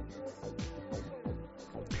time.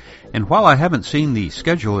 And while I haven't seen the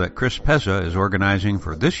schedule that Chris Pezza is organizing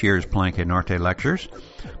for this year's Palenque Norte lectures,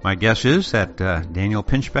 my guess is that Daniel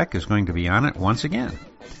Pinchbeck is going to be on it once again.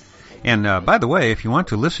 And by the way, if you want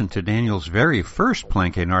to listen to Daniel's very first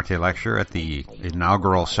Palenque Norte lecture at the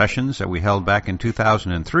inaugural sessions that we held back in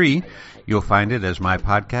 2003, you'll find it as my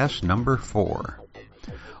podcast number 4.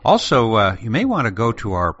 Also, you may want to go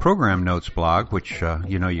to our program notes blog, which,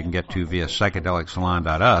 you can get to via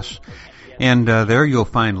psychedelicsalon.us. And there you'll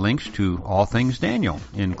find links to all things Daniel,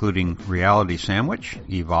 including Reality Sandwich,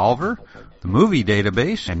 Evolver, the Movie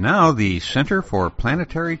Database, and now the Center for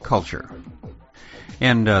Planetary Culture.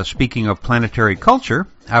 And speaking of planetary culture,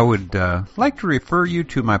 I would like to refer you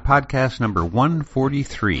to my podcast number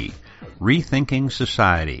 143, Rethinking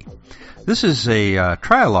Society. This is a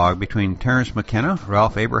trialogue between Terence McKenna,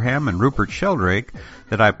 Ralph Abraham, and Rupert Sheldrake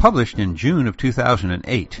that I published in June of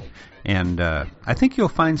 2008. And I think you'll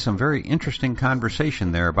find some very interesting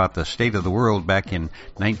conversation there about the state of the world back in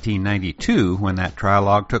 1992 when that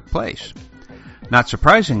trialogue took place. Not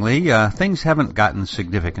surprisingly, things haven't gotten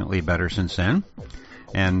significantly better since then.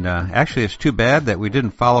 And actually, it's too bad that we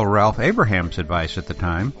didn't follow Ralph Abraham's advice at the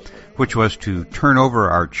time, which was to turn over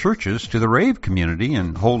our churches to the rave community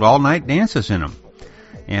and hold all-night dances in them.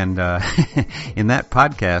 And in that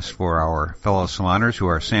podcast for our fellow saloners who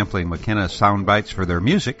are sampling McKenna sound bites for their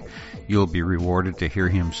music, you'll be rewarded to hear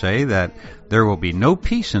him say that there will be no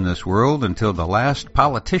peace in this world until the last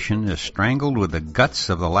politician is strangled with the guts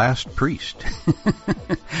of the last priest.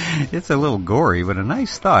 It's a little gory, but a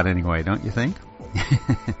nice thought anyway, don't you think?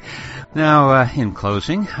 Now, in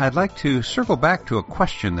closing, I'd like to circle back to a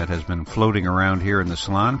question that has been floating around here in the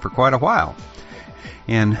salon for quite a while.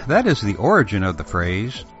 And that is the origin of the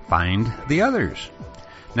phrase, find the others.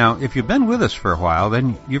 Now, if you've been with us for a while,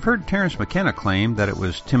 then you've heard Terence McKenna claim that it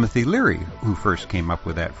was Timothy Leary who first came up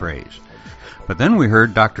with that phrase. But then we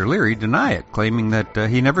heard Dr. Leary deny it, claiming that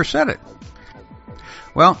he never said it.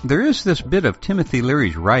 Well, there is this bit of Timothy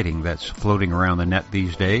Leary's writing that's floating around the net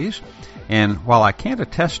these days, and while I can't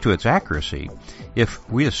attest to its accuracy, if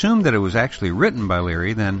we assume that it was actually written by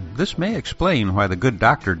Leary, then this may explain why the good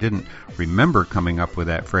doctor didn't remember coming up with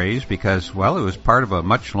that phrase because, well, it was part of a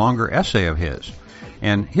much longer essay of his.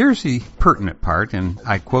 And here's the pertinent part, and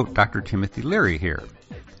I quote Dr. Timothy Leary here.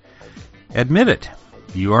 Admit it,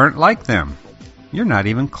 you aren't like them. You're not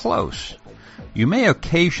even close. You may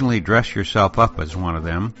occasionally dress yourself up as one of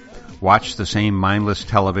them, watch the same mindless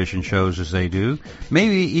television shows as they do,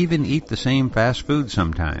 maybe even eat the same fast food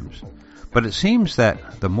sometimes. But it seems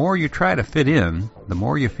that the more you try to fit in, the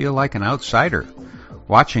more you feel like an outsider,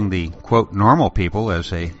 watching the, quote, normal people as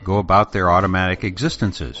they go about their automatic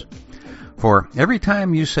existences. For every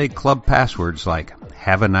time you say club passwords like,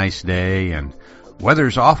 have a nice day, and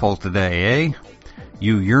weather's awful today, eh?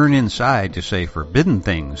 You yearn inside to say forbidden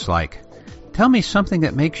things like, tell me something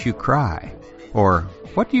that makes you cry, or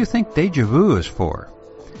what do you think deja vu is for?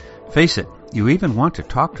 Face it, you even want to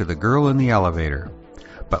talk to the girl in the elevator.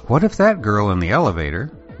 But what if that girl in the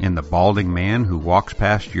elevator, and the balding man who walks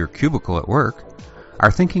past your cubicle at work, are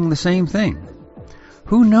thinking the same thing?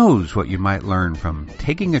 Who knows what you might learn from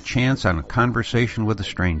taking a chance on a conversation with a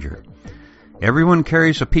stranger? Everyone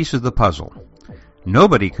carries a piece of the puzzle.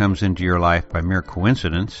 Nobody comes into your life by mere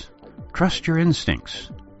coincidence. Trust your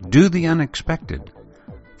instincts. Do the unexpected.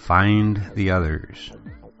 Find the others.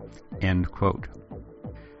 End quote.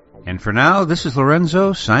 And for now, this is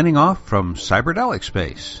Lorenzo signing off from Cyberdelic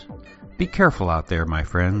Space. Be careful out there, my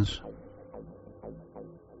friends.